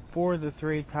for the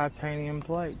 3 titanium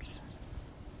plates.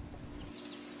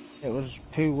 It was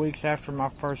 2 weeks after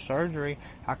my first surgery,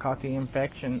 I caught the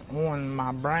infection on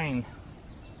my brain.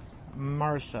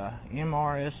 MRSA,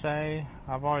 M-R-S-A,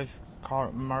 I've always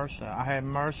called it MRSA. I had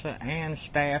MRSA and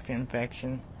staph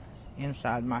infection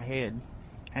inside my head.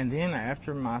 And then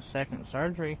after my second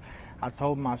surgery, I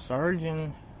told my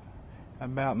surgeon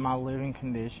about my living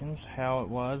conditions, how it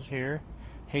was here.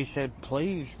 He said,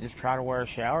 please just try to wear a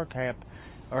shower cap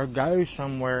or go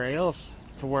somewhere else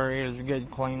to where it is good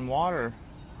clean water.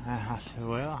 And I said,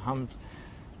 well, I'm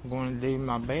going to do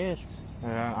my best.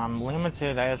 I'm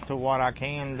limited as to what I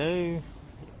can do.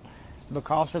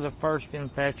 Because of the first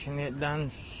infection, it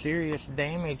done serious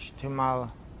damage to my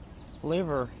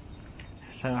liver.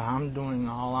 So I'm doing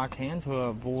all I can to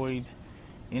avoid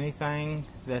anything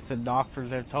that the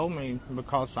doctors have told me,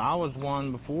 because I was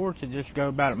one before to just go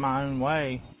about it my own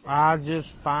way. I just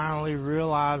finally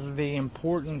realized the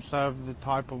importance of the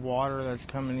type of water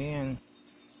that's coming in.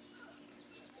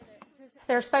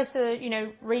 They're supposed to,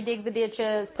 redig the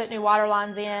ditches, put new water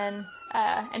lines in,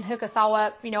 and hook us all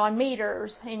up, on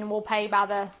meters, and we'll pay by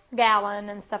the gallon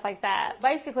and stuff like that.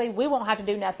 Basically, we won't have to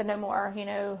do nothing no more.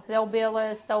 They'll bill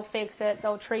us, they'll fix it,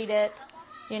 they'll treat it,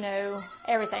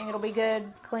 everything. It'll be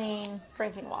good, clean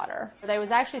drinking water. They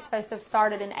was actually supposed to have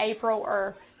started in April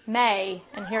or May,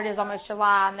 and here it is almost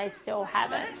July, and they still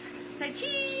haven't. Say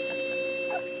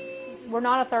cheese! We're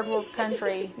not a third world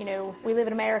country. We live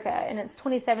in America, and it's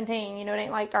 2017. It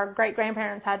ain't like our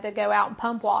great-grandparents had to go out and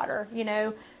pump water.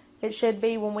 It should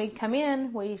be when we come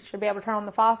in, we should be able to turn on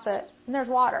the faucet, and there's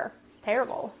water.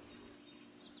 Terrible.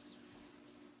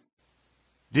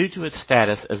 Due to its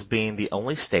status as being the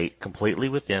only state completely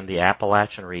within the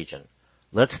Appalachian region,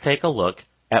 let's take a look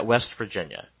at West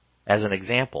Virginia as an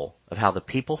example of how the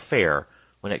people fare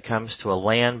when it comes to a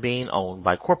land being owned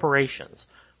by corporations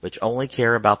which only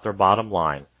care about their bottom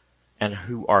line and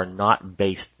who are not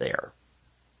based there.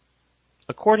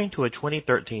 According to a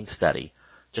 2013 study,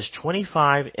 just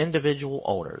 25 individual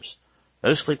owners,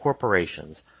 mostly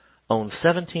corporations, own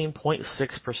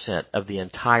 17.6% of the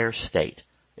entire state,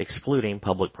 excluding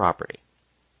public property.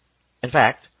 In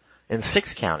fact, in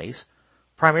 6 counties,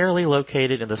 primarily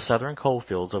located in the southern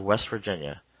coalfields of West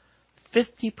Virginia,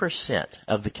 50%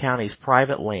 of the county's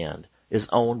private land is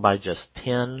owned by just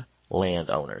 10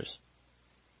 landowners.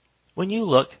 When you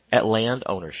look at land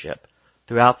ownership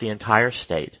throughout the entire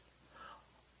state,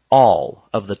 all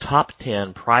of the top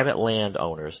 10 private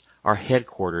landowners are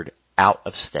headquartered out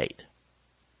of state.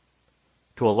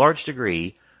 To a large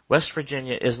degree, West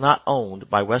Virginia is not owned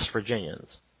by West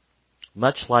Virginians,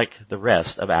 much like the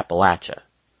rest of Appalachia.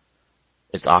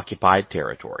 It's occupied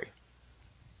territory.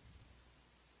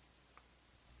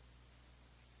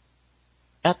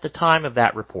 At the time of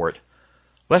that report,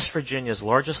 West Virginia's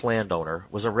largest landowner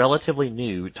was a relatively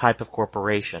new type of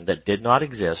corporation that did not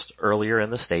exist earlier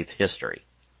in the state's history.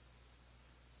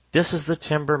 This is the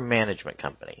Timber Management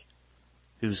Company,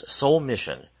 whose sole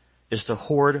mission is to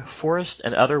hoard forest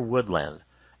and other woodland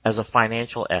as a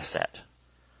financial asset,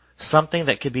 something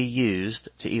that could be used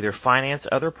to either finance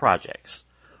other projects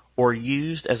or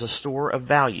used as a store of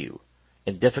value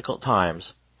in difficult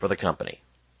times for the company.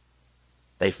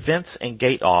 They fence and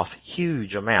gate off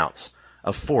huge amounts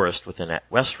of forest within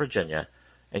West Virginia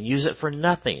and use it for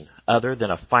nothing other than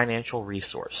a financial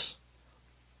resource.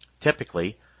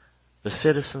 Typically, the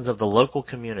citizens of the local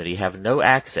community have no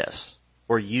access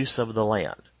or use of the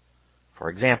land. For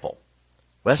example,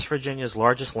 West Virginia's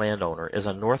largest landowner is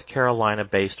a North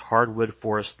Carolina-based hardwood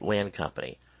forest land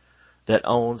company that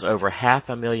owns over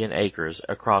 500,000 acres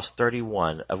across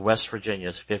 31 of West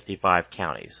Virginia's 55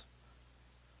 counties.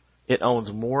 It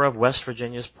owns more of West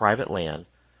Virginia's private land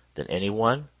than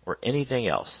anyone or anything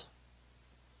else.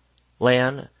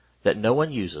 land that no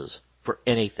one uses for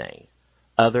anything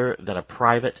other than a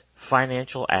private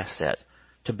financial asset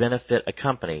to benefit a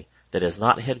company that is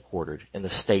not headquartered in the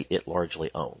state it largely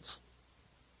owns.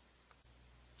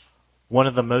 One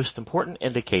of the most important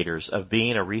indicators of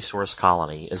being a resource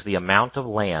colony is the amount of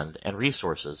land and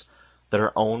resources that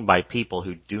are owned by people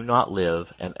who do not live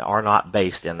and are not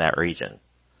based in that region.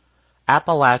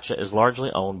 Appalachia is largely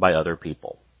owned by other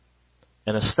people.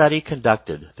 In a study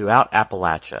conducted throughout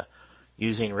Appalachia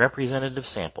using representative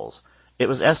samples, it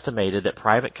was estimated that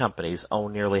private companies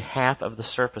own nearly half of the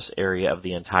surface area of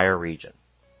the entire region.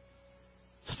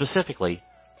 Specifically,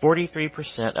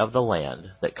 43% of the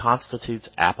land that constitutes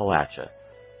Appalachia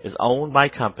is owned by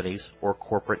companies or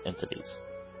corporate entities.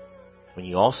 When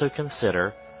you also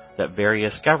consider that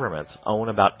various governments own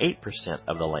about 8%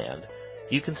 of the land,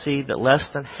 you can see that less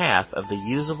than half of the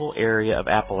usable area of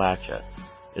Appalachia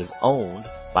is owned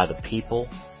by the people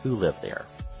who live there.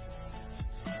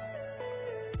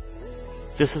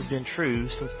 This has been true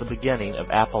since the beginning of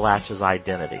Appalachia's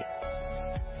identity.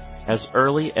 As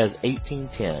early as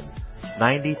 1810,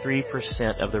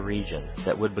 93% of the region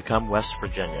that would become West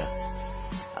Virginia,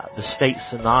 the state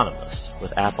synonymous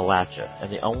with Appalachia,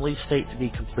 and the only state to be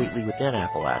completely within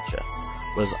Appalachia,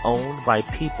 was owned by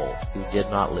people who did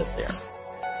not live there.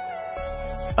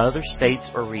 Other states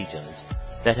or regions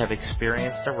that have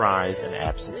experienced a rise in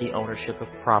absentee ownership of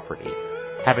property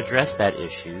have addressed that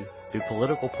issue through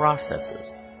political processes,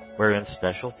 wherein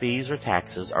special fees or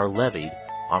taxes are levied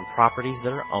on properties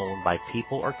that are owned by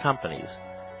people or companies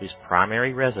whose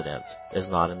primary residence is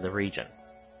not in the region.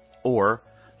 Or,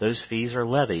 those fees are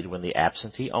levied when the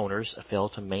absentee owners fail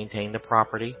to maintain the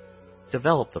property,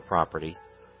 develop the property,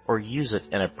 or use it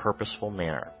in a purposeful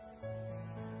manner.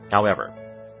 However,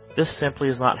 this simply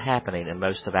is not happening in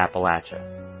most of Appalachia.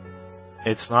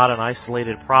 It's not an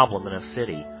isolated problem in a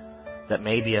city that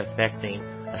may be affecting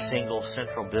a single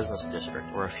central business district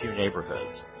or a few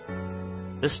neighborhoods.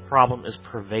 This problem is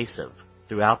pervasive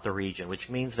throughout the region, which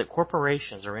means that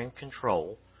corporations are in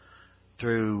control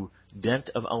through dint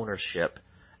of ownership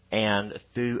and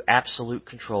through absolute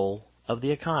control of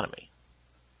the economy.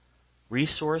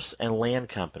 Resource and land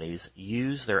companies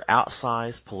use their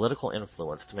outsized political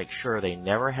influence to make sure they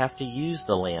never have to use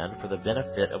the land for the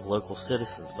benefit of local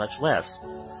citizens, much less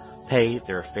pay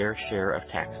their fair share of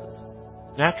taxes.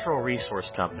 Natural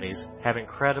resource companies have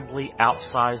incredibly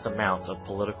outsized amounts of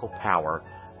political power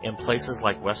in places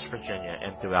like West Virginia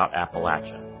and throughout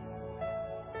Appalachia.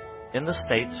 In the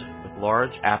states with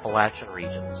large Appalachian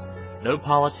regions, no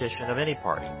politician of any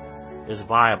party is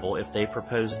viable if they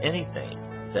propose anything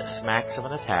that smacks of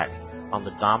an attack on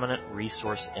the dominant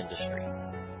resource industry.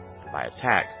 And by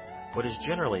attack, what is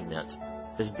generally meant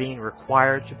is being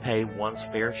required to pay one's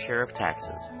fair share of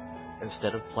taxes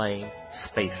instead of playing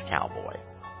space cowboy.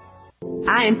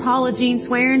 I am Paula Jean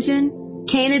Swearingen,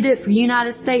 candidate for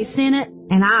United States Senate,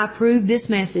 and I approve this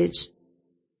message.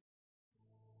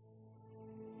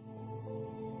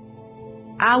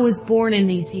 I was born in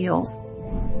these hills.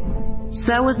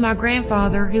 So was my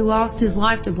grandfather, who lost his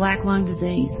life to black lung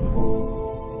disease.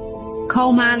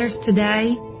 Coal miners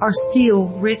today are still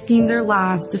risking their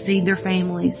lives to feed their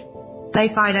families. They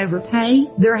fight over pay,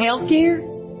 their health care,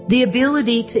 the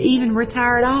ability to even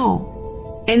retire at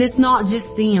all. And it's not just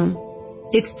them.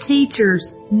 It's teachers,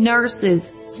 nurses,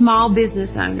 small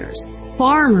business owners,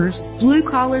 farmers,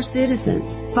 blue-collar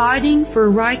citizens, fighting for a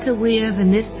right to live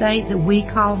in this state that we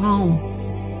call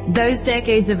home. Those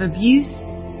decades of abuse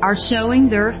are showing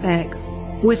their effects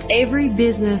with every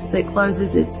business that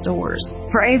closes its doors.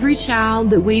 For every child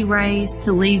that we raise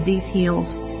to leave these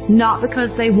hills, not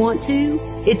because they want to,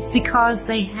 it's because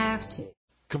they have to.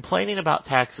 Complaining about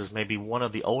taxes may be one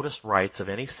of the oldest rights of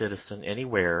any citizen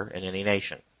anywhere in any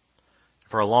nation.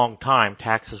 For a long time,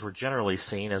 taxes were generally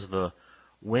seen as the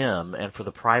whim and for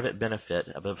the private benefit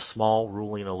of a small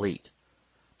ruling elite.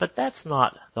 But that's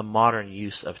not the modern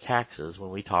use of taxes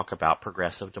when we talk about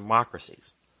progressive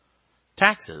democracies.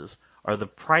 Taxes are the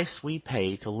price we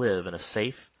pay to live in a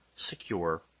safe,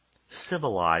 secure,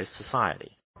 civilized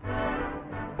society.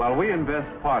 While we invest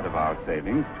part of our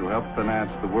savings to help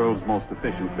finance the world's most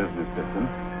efficient business system,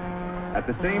 at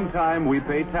the same time we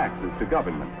pay taxes to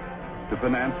government to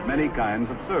finance many kinds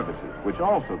of services which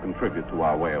also contribute to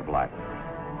our way of life.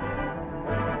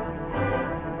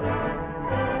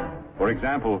 For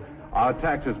example, our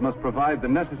taxes must provide the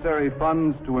necessary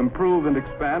funds to improve and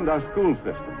expand our school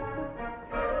system.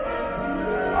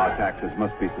 Our taxes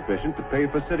must be sufficient to pay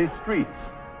for city streets,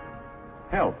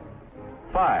 health,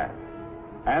 fire,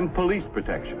 and police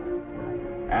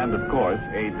protection, and of course,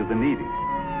 aid to the needy.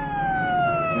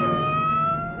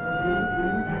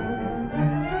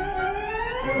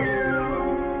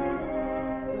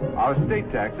 Our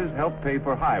state taxes help pay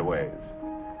for highways,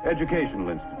 educational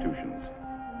institutions,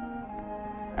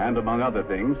 and among other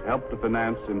things, help to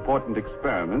finance important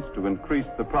experiments to increase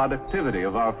the productivity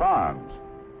of our farms.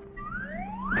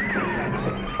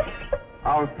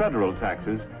 Our federal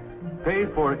taxes pay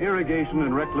for irrigation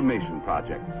and reclamation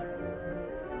projects,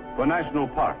 for national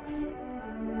parks,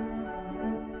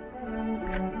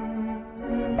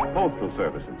 postal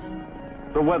services,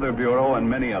 the Weather Bureau, and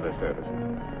many other services.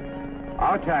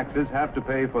 Our taxes have to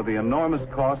pay for the enormous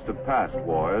cost of past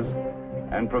wars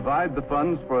and provide the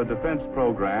funds for a defense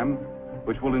program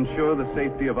which will ensure the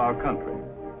safety of our country.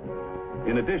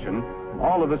 In addition,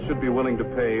 all of us should be willing to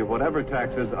pay whatever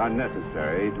taxes are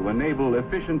necessary to enable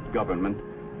efficient government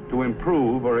to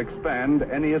improve or expand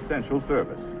any essential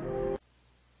service.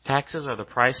 Taxes are the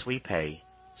price we pay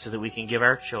so that we can give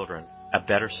our children a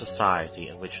better society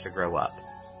in which to grow up.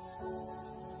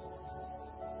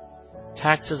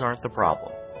 Taxes aren't the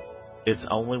problem. It's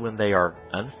only when they are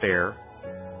unfair,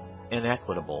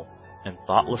 inequitable, and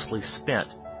thoughtlessly spent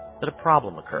that a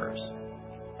problem occurs.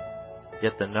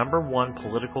 Yet the number one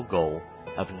political goal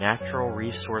of natural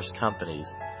resource companies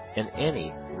in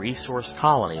any resource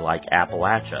colony like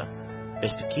Appalachia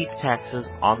is to keep taxes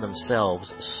on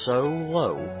themselves so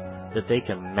low that they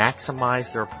can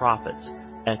maximize their profits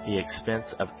at the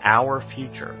expense of our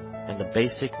future and the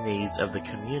basic needs of the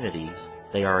communities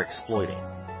they are exploiting.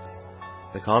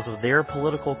 Because of their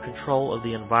political control of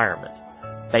the environment,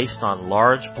 based on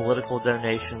large political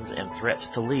donations and threats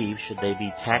to leave should they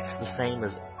be taxed the same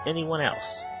as anyone else,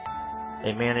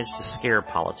 they manage to scare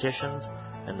politicians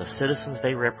and the citizens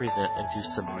they represent into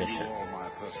submission,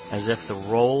 as if the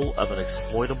role of an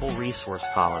exploitable resource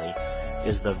colony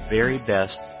is the very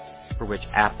best for which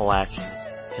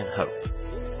Appalachians can hope.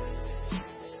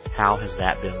 How has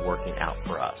that been working out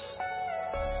for us?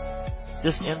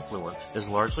 This influence is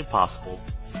largely possible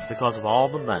because of all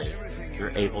the money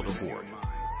you're able to hoard.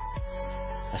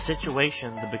 A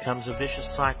situation that becomes a vicious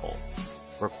cycle,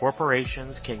 where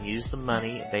corporations can use the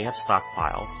money they have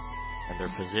stockpiled and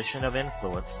their position of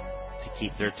influence to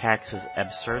keep their taxes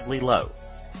absurdly low,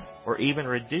 or even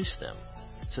reduce them,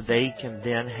 so they can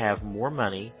then have more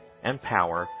money and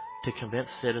power to convince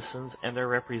citizens and their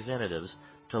representatives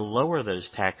to lower those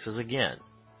taxes again,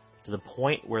 to the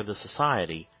point where the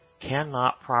society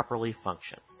cannot properly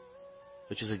function,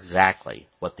 which is exactly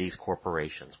what these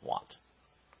corporations want.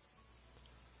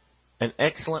 An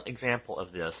excellent example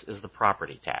of this is the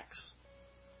property tax.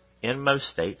 In most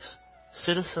states,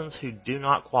 citizens who do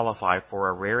not qualify for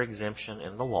a rare exemption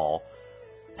in the law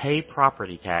pay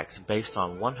property tax based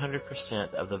on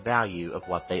 100% of the value of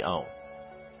what they own,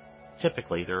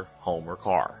 typically their home or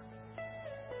car.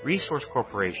 Resource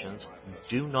corporations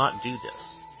do not do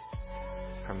this.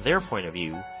 From their point of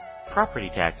view, property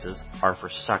taxes are for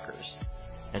suckers,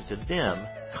 and to them,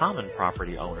 common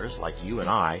property owners like you and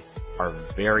I are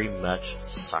very much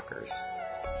suckers.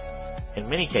 In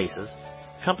many cases,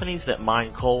 companies that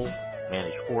mine coal,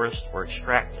 manage forests, or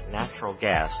extract natural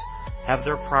gas have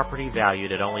their property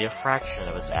valued at only a fraction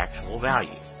of its actual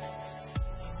value.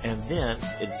 And then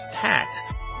it's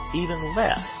taxed even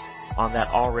less on that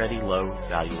already low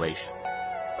valuation.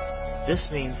 This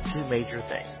means two major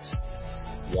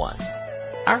things. One,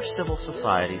 our civil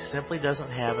society simply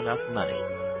doesn't have enough money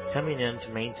coming in to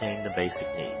maintain the basic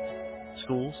needs: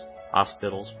 schools,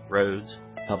 hospitals, roads,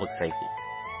 public safety.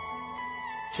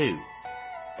 Two,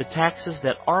 the taxes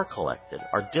that are collected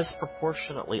are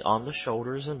disproportionately on the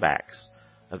shoulders and backs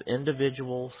of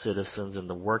individual citizens in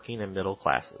the working and middle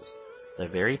classes, the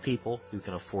very people who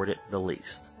can afford it the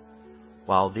least,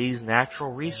 while these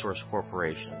natural resource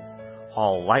corporations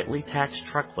haul lightly taxed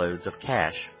truckloads of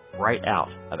cash right out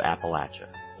of Appalachia.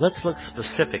 Let's look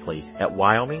specifically at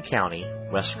Wyoming County,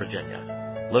 West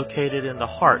Virginia, located in the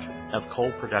heart of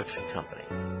Coal Production Company.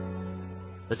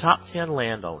 The top 10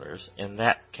 landowners in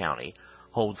that county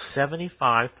hold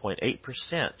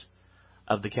 75.8%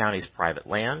 of the county's private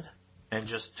land, and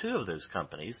just two of those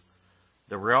companies,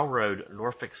 the railroad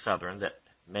Norfolk Southern that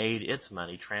made its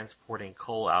money transporting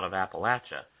coal out of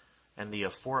Appalachia, and the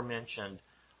aforementioned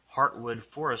Heartwood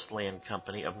Forest Land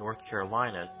Company of North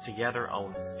Carolina, together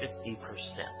own 50%.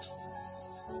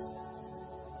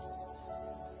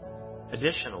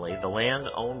 Additionally, the land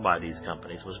owned by these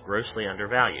companies was grossly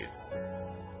undervalued.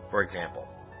 For example,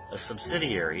 a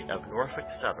subsidiary of Norfolk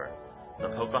Southern, the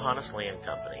Pocahontas Land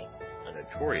Company, a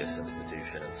notorious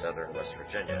institution in southern West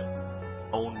Virginia,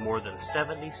 owned more than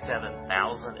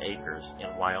 77,000 acres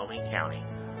in Wyoming County,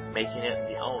 making it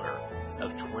the owner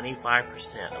of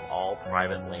 25% of all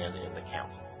private land in the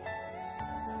county.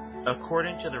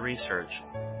 According to the research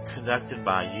conducted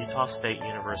by Utah State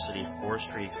University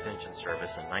Forestry Extension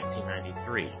Service in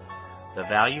 1993, the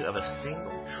value of a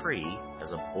single tree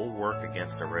as a bulwark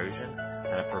against erosion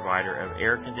and a provider of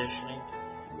air conditioning,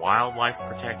 wildlife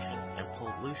protection, and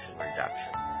pollution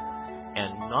reduction,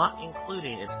 and not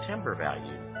including its timber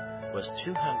value, was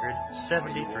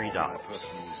 $273.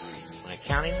 When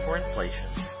accounting for inflation,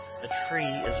 a tree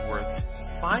is worth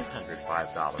 $505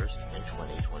 in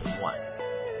 2021.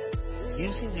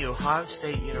 Using the Ohio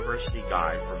State University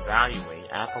Guide for Valuing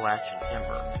Appalachian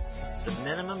Timber, the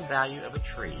minimum value of a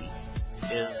tree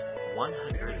is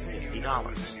 $150,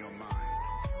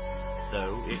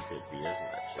 though it could be as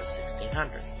much as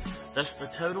 $1,600. Thus, the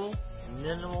total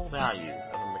minimal value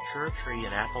of a mature tree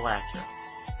in Appalachia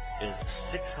is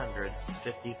 $655.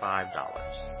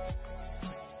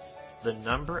 The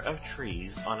number of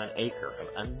trees on an acre of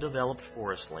undeveloped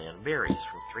forest land varies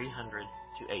from 300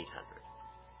 to 800.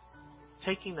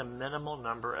 Taking the minimal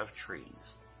number of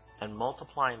trees and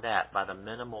multiplying that by the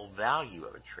minimal value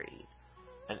of a tree,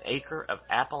 an acre of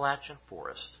Appalachian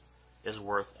forest is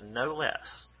worth no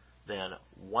less than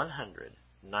 $196,800.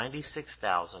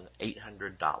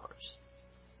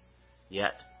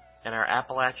 Yet, in our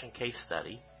Appalachian case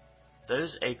study,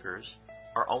 those acres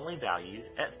are only valued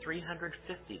at $350.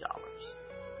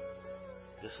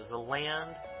 This is the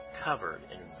land covered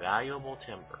in valuable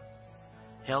timber,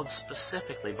 held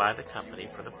specifically by the company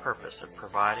for the purpose of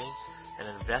providing an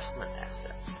investment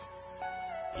asset.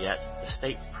 Yet, the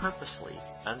state purposely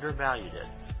undervalued it,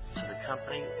 so the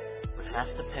company would have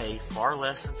to pay far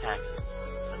less in taxes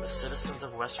than the citizens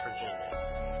of West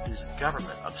Virginia, whose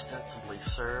government ostensibly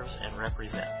serves and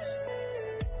represents.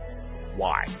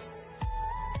 Why?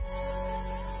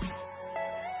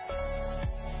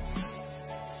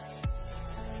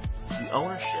 The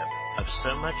ownership of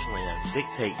so much land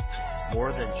dictates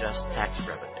more than just tax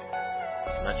revenue.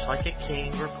 Much like a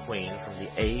king or queen from the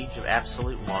age of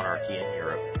absolute monarchy in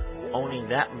Europe, owning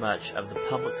that much of the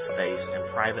public space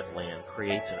and private land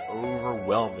creates an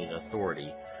overwhelming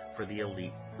authority for the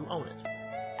elite who own it.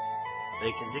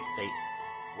 They can dictate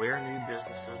where new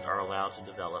businesses are allowed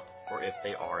to develop, or if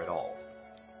they are at all.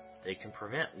 They can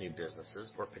prevent new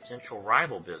businesses or potential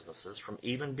rival businesses from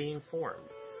even being formed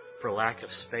for lack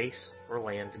of space or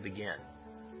land to begin.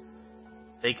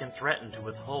 They can threaten to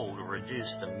withhold or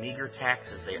reduce the meager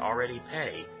taxes they already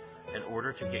pay in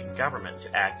order to get government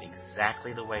to act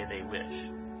exactly the way they wish,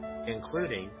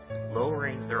 including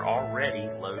lowering their already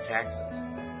low taxes.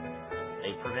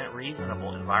 They prevent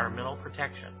reasonable environmental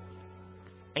protection,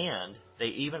 and they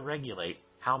even regulate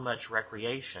how much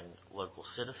recreation local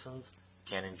citizens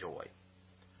can enjoy,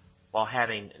 while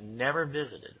having never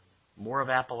visited more of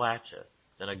Appalachia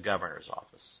than a governor's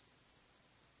office.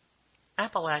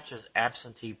 Appalachia's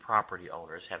absentee property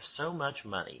owners have so much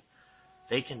money,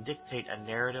 they can dictate a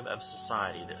narrative of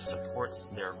society that supports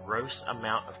their gross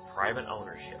amount of private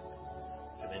ownership,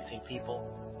 convincing people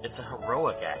it's a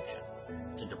heroic action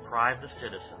to deprive the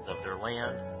citizens of their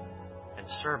land and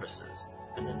services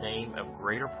in the name of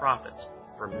greater profits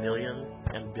for million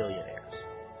and billionaires.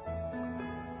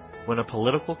 When a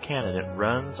political candidate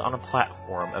runs on a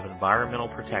platform of environmental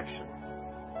protection,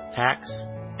 tax,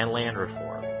 and land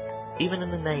reform, even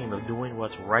in the name of doing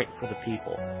what's right for the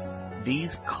people,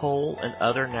 these coal and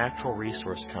other natural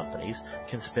resource companies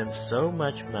can spend so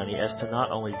much money as to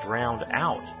not only drown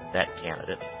out that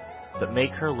candidate, but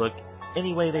make her look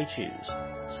any way they choose,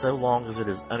 so long as it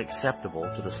is unacceptable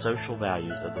to the social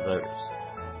values of the voters.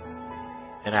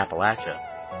 In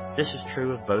Appalachia, this is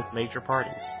true of both major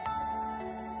parties.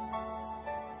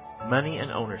 Money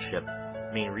and ownership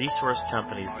mean resource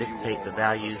companies dictate the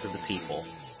values of the people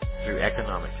through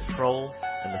economic control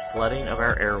and the flooding of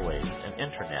our airwaves and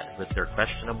internet with their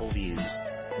questionable views,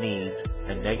 needs,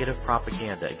 and negative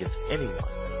propaganda against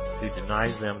anyone who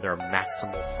denies them their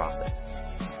maximal profit.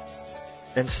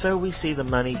 And so we see the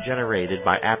money generated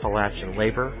by Appalachian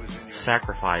labor,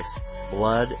 sacrifice,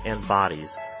 blood, and bodies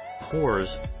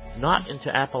pours not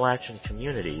into Appalachian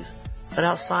communities, but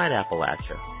outside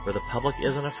Appalachia, where the public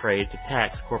isn't afraid to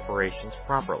tax corporations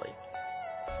properly,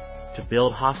 to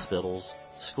build hospitals,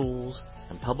 schools,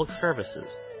 and public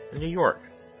services in New York,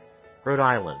 Rhode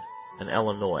Island, and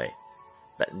Illinois,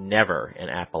 but never in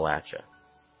Appalachia.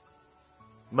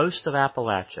 Most of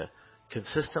Appalachia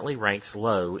consistently ranks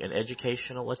low in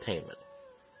educational attainment,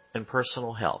 in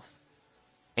personal health,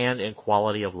 and in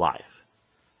quality of life.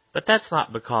 But that's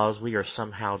not because we are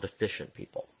somehow deficient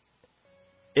people.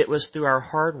 It was through our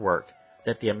hard work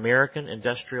that the American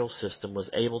industrial system was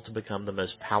able to become the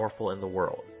most powerful in the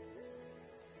world.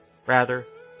 Rather,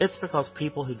 it's because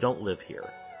people who don't live here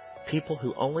People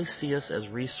who only see us as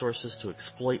resources to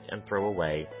exploit and throw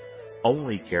away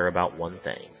only care about one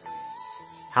thing.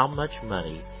 How much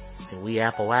money can we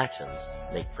Appalachians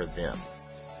make for them?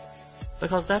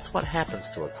 Because that's what happens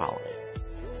to a colony.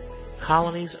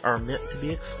 Colonies are meant to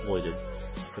be exploited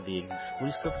for the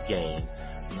exclusive gain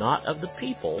not of the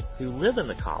people who live in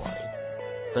the colony,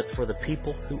 but for the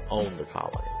people who own the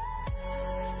colony.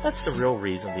 That's the real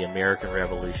reason the American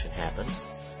Revolution happened.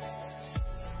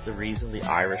 The reason the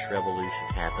Irish Revolution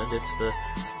happened. It's the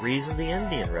reason the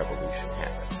Indian Revolution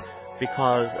happened.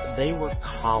 Because they were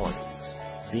colonies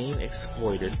being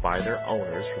exploited by their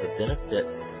owners for the benefit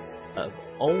of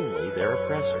only their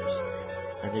oppressors.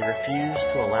 And they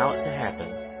refused to allow it to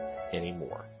happen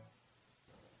anymore.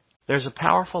 There's a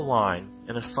powerful line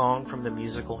in a song from the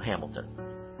musical Hamilton.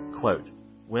 Quote,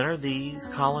 "When are these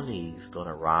colonies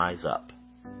gonna rise up?"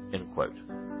 End quote.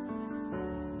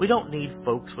 We don't need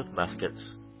folks with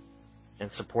muskets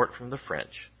and support from the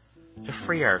French to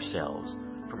free ourselves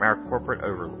from our corporate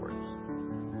overlords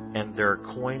and their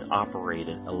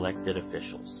coin-operated elected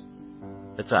officials.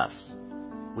 It's us.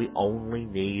 We only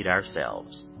need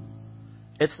ourselves.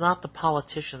 It's not the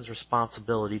politicians'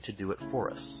 responsibility to do it for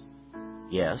us.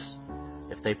 Yes,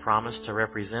 if they promise to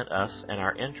represent us and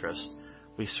our interests,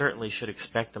 we certainly should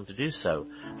expect them to do so,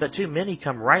 but too many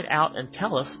come right out and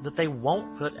tell us that they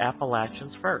won't put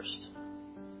Appalachians first.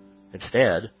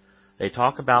 Instead, they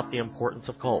talk about the importance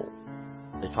of coal.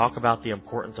 They talk about the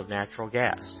importance of natural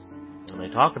gas. And they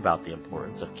talk about the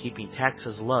importance of keeping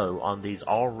taxes low on these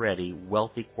already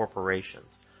wealthy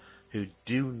corporations who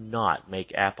do not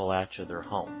make Appalachia their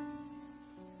home.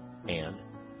 And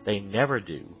they never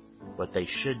do what they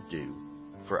should do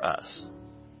for us.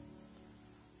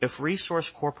 If resource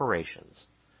corporations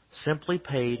simply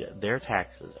paid their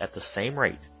taxes at the same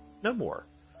rate, no more,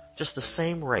 just the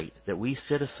same rate that we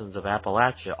citizens of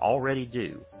Appalachia already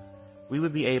do, we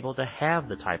would be able to have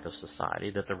the type of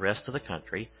society that the rest of the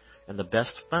country and the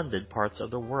best funded parts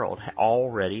of the world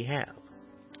already have.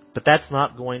 But that's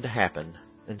not going to happen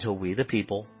until we, the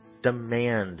people,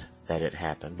 demand that it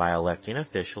happen by electing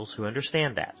officials who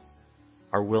understand that,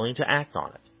 are willing to act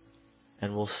on it,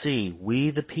 and will see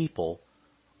we, the people,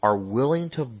 are willing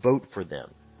to vote for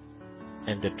them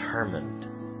and determined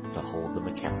to hold them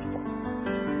accountable.